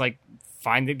around. You just like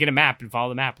get a map and follow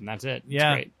the map, and that's it.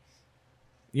 Yeah. It's great.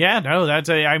 Yeah, no,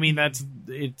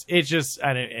 it's just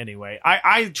anyway.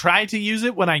 I try to use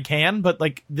it when I can, but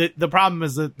like the problem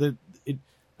is that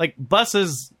like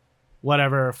buses,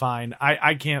 whatever, are fine.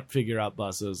 I can't figure out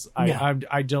buses. I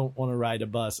don't want to ride a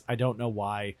bus. I don't know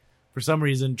why. For some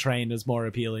reason, train is more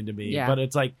appealing to me. Yeah. But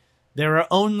it's like there are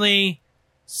only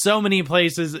so many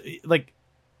places. Like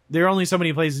there are only so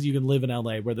many places you can live in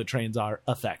LA where the trains are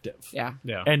effective. Yeah.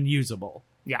 Yeah. And usable.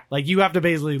 Yeah. Like you have to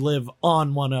basically live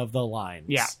on one of the lines.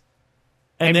 Yeah.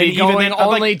 then And be even going then,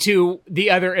 only to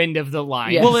the other end of the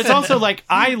line. Yeah. well, it's also like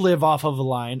I live off of a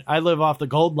line. I live off the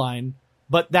Gold Line,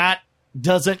 but that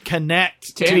doesn't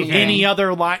connect To to anything. any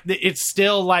other line. It's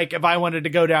still like if I wanted to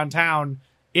go downtown,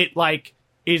 it like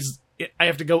I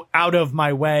have to go out of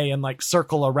my way and like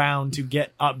circle around to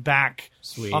get up back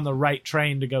Sweet. on the right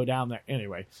train to go down there.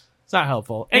 Anyway, it's not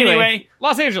helpful. Anyway,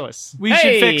 Los Angeles. we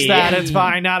should fix that. It's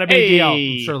fine. Not a big deal.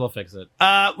 I'm sure they'll fix it.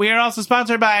 We are also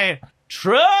sponsored by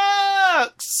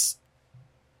Trucks.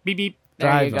 Beep beep.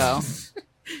 There you Drive go.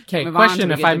 Okay, Move on question: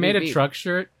 till if we get I to made a beep. truck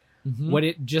shirt, would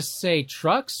it just say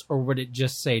trucks, or would it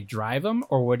just say drive them,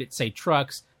 or would it say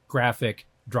trucks graphic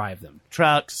drive them?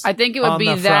 Trucks. I think it would on be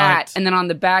the that, front. and then on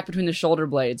the back between the shoulder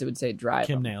blades, it would say drive.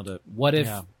 Kim 'em. nailed it. What if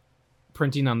Yeah.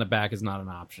 printing on the back is not an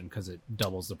option because it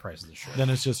doubles the price of the shirt? Then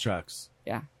it's just trucks.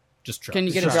 Yeah. Just trucks. Can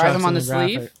you get a Trucks drive them on and the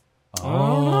graphic. sleeve?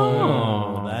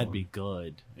 Oh, that'd be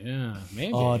good. Yeah,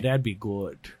 maybe. Oh, that'd be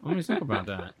good. Let me think about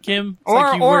that. Kim, it's Or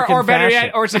like you work in or better fashion.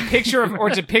 yet, or it's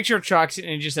a picture of trucks and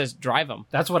it just says drive them.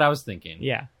 That's what I was thinking.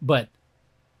 Yeah. but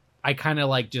I kind of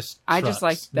like just. I just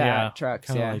like trucks. that trucks.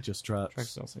 Kind of Yeah. like just trucks.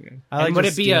 Truck's also good. I like And would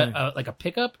just it be stealing. like a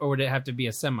pickup, or would it have to be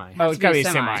a semi? Oh, it's gotta be a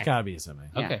semi. semi. It's gotta be a semi.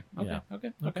 Yeah. Okay. Yeah.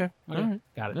 Okay. Okay. All right.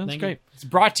 Got it. That's Thank great. It's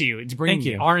brought to you. It's bringing Thank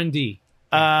you. you. R&D.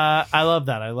 I love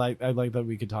that. I like that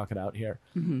we could talk it out here.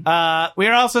 Mhm. We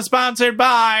are also sponsored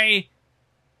by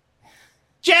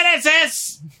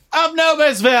Genesis of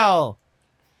Noblesville.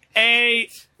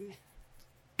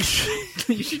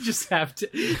 You should just have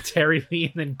Terry Lee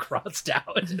and then crossed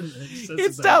out.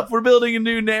 It's tough. We're building a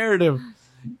new narrative.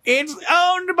 It's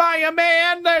owned by a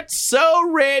man that's so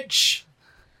rich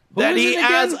that is he it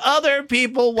again? has other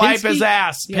people wipe Pinsky? his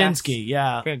ass. Yes. Pinsky,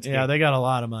 yeah. Pinsky. Yeah, they got a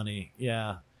lot of money.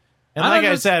 Yeah. And I like don't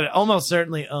I know- said, almost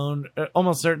certainly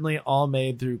all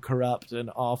made through corrupt and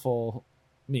awful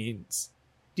means.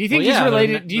 Do you think Well, he's yeah,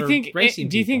 related? they're- Do you they're think? racing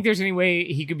Do you think people. there's any way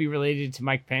he could be related to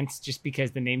Mike Pence just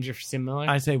because the names are similar?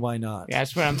 I say, why not? yeah,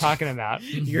 that's what I'm talking about.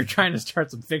 You're trying to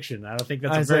start some fiction. I don't think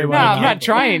that's I a say very why No, not? I'm not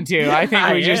trying to. I think we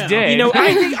I just am. did. You know,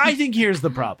 I think here's the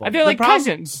problem. they're The like problem-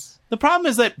 cousins. The problem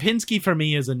is that Pinsky for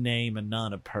me is a name and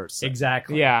not a person.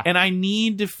 Exactly. Yeah. And I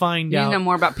need to find You need out to know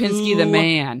more about Pinsky who the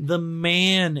man. The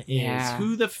man is Yeah.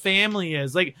 who the family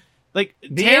is. Like The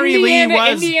Terry Indiana, Lee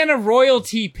was Indiana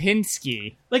royalty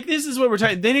Pinsky. like this is what we're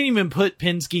talking. They didn't even put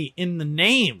Pinsky in the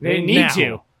name. They didn't need Now.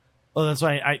 to. Oh, that's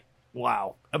why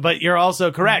wow. But you're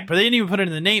also correct. But they didn't even put it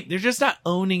in the name. They're just not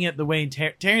owning it the way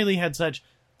Terry Lee had such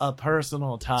a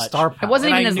personal touch. Star power. It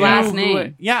wasn't And even I his knew last who name.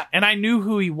 it- yeah, and I knew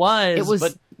who he was. It was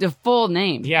but the full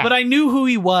name. Yeah. But I knew who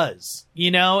he was,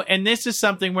 and this is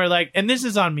something where and this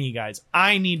is on me, guys.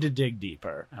 I need to dig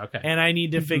deeper. Okay. And I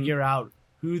need to Mm-hmm. figure out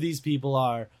who these people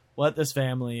are, what this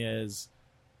family is,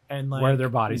 and like Where their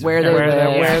bodies Where are. they where the, live.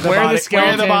 where the, Where the body- where the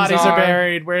skeletons bodies are are.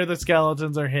 buried, where the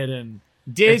skeletons are hidden.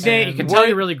 Did they? You can tell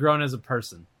you're really grown as a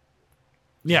person.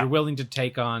 Yeah. You're willing to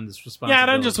take on this responsibility. Yeah, I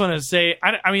don't just want to say,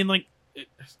 I mean, like,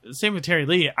 same with Terry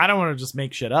Lee. I don't want to just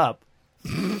make shit up.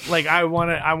 Like, I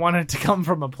want it to come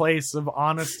from a place of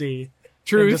honesty,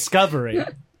 Truth. and discovery.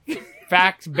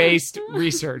 fact-based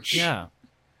research Yeah.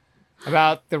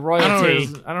 about the I don't royalty.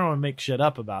 want to make shit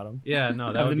up about him. Yeah,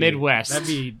 no, that Of would the be, Midwest. That'd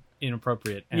be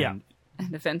inappropriate. And, Yeah.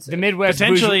 And offensive. The Midwest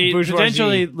Potentially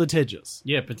bourgeoisie. litigious.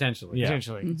 Yeah, potentially. Yeah.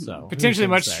 Potentially. So Potentially who can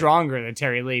much say? stronger than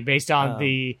Terry Lee based on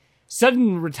the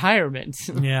sudden retirement.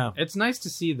 Yeah. It's nice to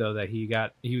see though that he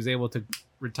was able to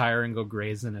retire and go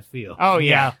graze in a field. Oh,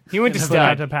 yeah. He went to Put stud.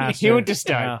 out to pasture. He went to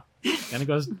stud. And it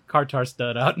goes Cartar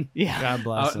stud out Yeah. God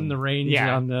bless out him. in the range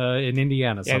Yeah. in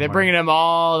Indiana. Yeah, they're somewhere. bringing him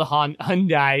all the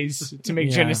Hyundais to make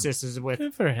Yeah. Genesis with.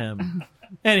 Good for him.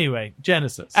 Anyway,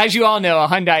 Genesis. As you all know, a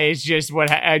Hyundai is just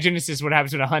Genesis. What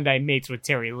happens when a Hyundai mates with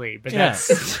Terry Lee? But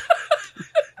that's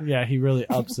Yeah, he really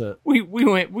ups it. we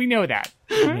know that.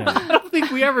 Yeah. I don't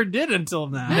think we ever did until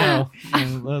now.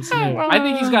 No, that's new. I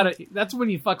think he's got to. That's when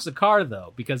he fucks a car,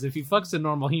 though, because if he fucks a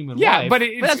normal human Yeah, wife, but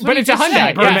that's it's what a you just Hyundai.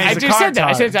 said. Yeah, Remains I a just car said that.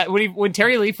 I tire. said that when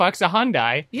Terry Lee fucks a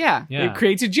Hyundai, yeah. yeah. it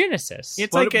creates a Genesis.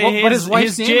 It's But, like but his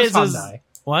wife's name is jizz is Hyundai.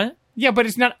 what? Yeah, but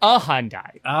it's not a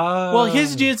Hyundai. Well,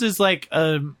 his jizz is like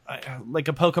a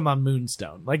Pokemon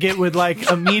Moonstone. Like it would like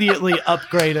immediately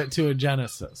upgrade it to a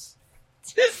Genesis.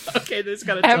 okay, this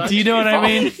got to. Do you know what I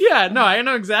mean? Yeah, no, I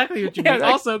know exactly what you Yeah, mean.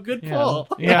 like- Also, good pull.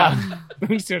 Yeah.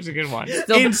 Moonstone's a good one.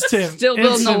 Instant. Still building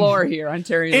the instant- lore here on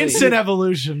Terry Lee. Instant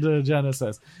evolution to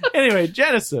Genesis. Anyway,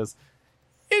 Genesis.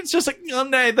 It's just a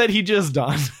Hyundai that he just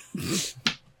done.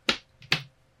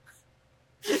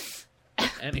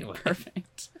 Anyway,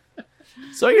 Perfect.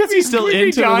 So I guess he's still Could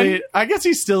be done. intimately. I guess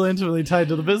he's still intimately tied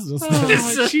to the business.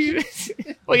 Oh, Jesus.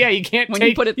 Well, yeah, you can't When you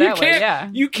take put it that way, can't- yeah.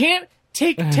 You can't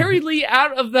take Terry Lee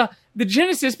out of the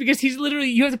Genesis because he's literally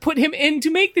you have to put him in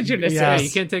to make the Genesis. yeah, Yes.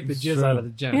 you can't take the jizz True. out of the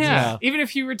Genesis. Yeah, Yeah. even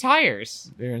if he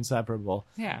retires. They're inseparable.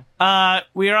 Yeah.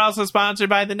 We are also sponsored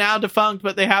by the now defunct,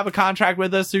 but they have a contract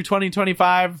with us through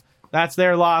 2025. That's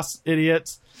their loss,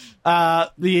 idiots.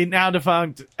 The now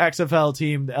defunct XFL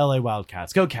team, the LA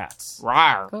Wildcats. Go Cats.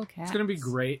 Rawr. Go Cats. It's gonna be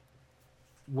great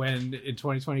when in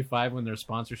 2025 when their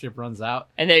sponsorship runs out,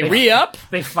 And they re-up.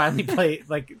 they finally play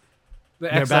like the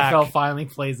They're XFL back. finally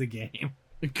plays a game.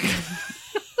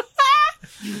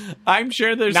 I'm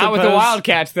sure there's Not with the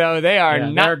Wildcats though. They are Yeah,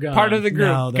 they're not gone. part of the group.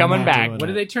 No, they're coming not back. doing What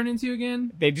did they turn into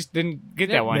again? They just didn't get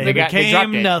They- that one. They, They dropped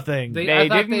became it. nothing. They, I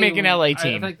thought didn't make an LA I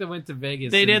team. think they went to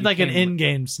Vegas. did and like an became-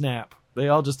 in-game snap. They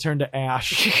all just turned to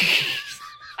ash.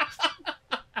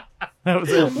 That was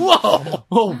it. Whoa!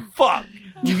 Oh, fuck.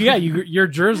 Your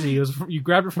jersey was you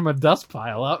grabbed it from a dust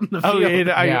pile out in the Oh, field.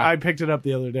 Yeah. I picked it up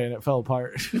the other day and it fell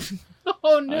apart.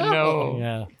 Oh no! No.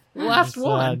 Yeah. Last Sad.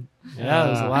 one. Yeah, that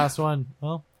was the last one.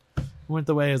 Well, went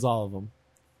the way as all of them.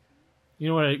 You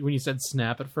know what? When you said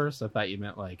snap at first, I thought you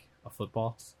meant like a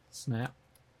football snap.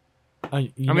 You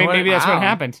I know mean, what? maybe that's what Wow.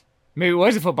 happened. Maybe it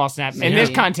was a football snap. In Maybe. this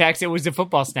context, it was a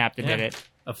football snap that did it.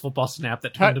 A football snap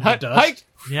that Hut, turned into hut, dust. hike.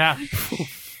 Yeah.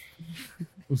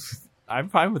 I'm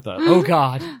fine with that. Oh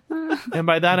God. And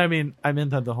by that, I mean, I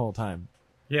meant that the whole time.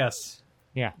 Yes.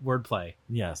 Yeah. Wordplay.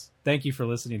 Yes. Thank you for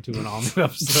listening to an all-new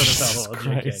episode of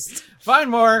LOLJK. Christ. Find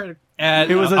more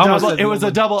at It was a almost double. at It was a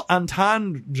Google. double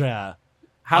entendre.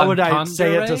 How would I say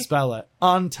it to Entendre? spell it?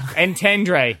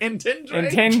 Entendre.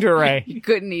 Entendre. You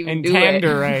couldn't even do it.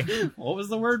 Entendre. What was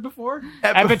the word before?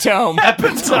 Epitome.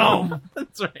 Epitome.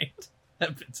 That's right.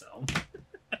 Epitome.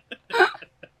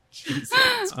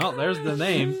 Oh, there's the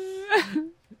name.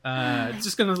 It's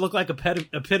just gonna look like a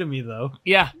epitome, though.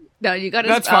 Yeah. No, you gotta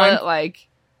That's spell fine. it like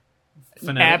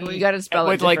Phonetically. you gotta spell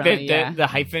With it like the, differently, the, yeah. the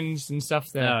hyphens and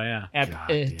stuff. The Oh yeah.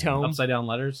 epitome. Upside down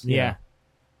letters. Yeah.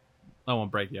 I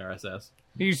won't break the RSS.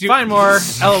 You do- Find more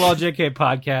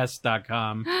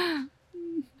LOLJKpodcast.com.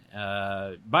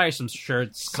 Buy some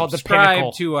shirts. called The Subscribe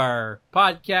Pinnacle. to our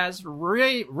podcast.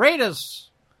 Rate us.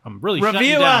 I'm really shutting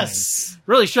Review down. us.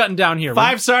 Really shutting down here.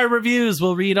 5-star reviews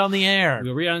we'll read on the air.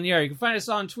 We'll read it on the air. You can find us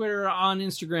on Twitter, on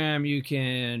Instagram. You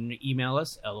can email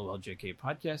us,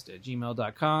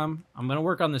 loljkpodcast@gmail.com. I'm going to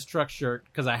work on this truck shirt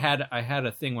because I had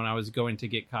a thing when I was going to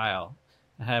get Kyle.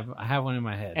 I have one in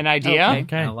my head. An idea? Okay.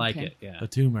 Okay. I like Okay. it. Yeah. A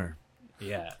tumor.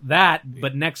 Yeah. That,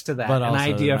 but next to that, But an also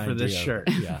idea an for this idea. shirt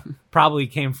Yeah. probably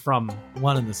came from.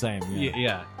 One and the same. Yeah.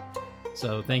 Yeah.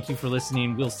 So thank you for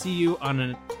listening. We'll see you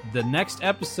on the next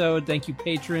episode. Thank you,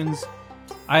 patrons.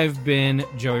 I've been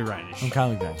Joey Reinish. I'm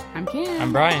Kyle McBeth. I'm Kim.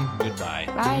 I'm Brian. Goodbye.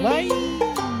 Bye.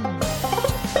 Bye.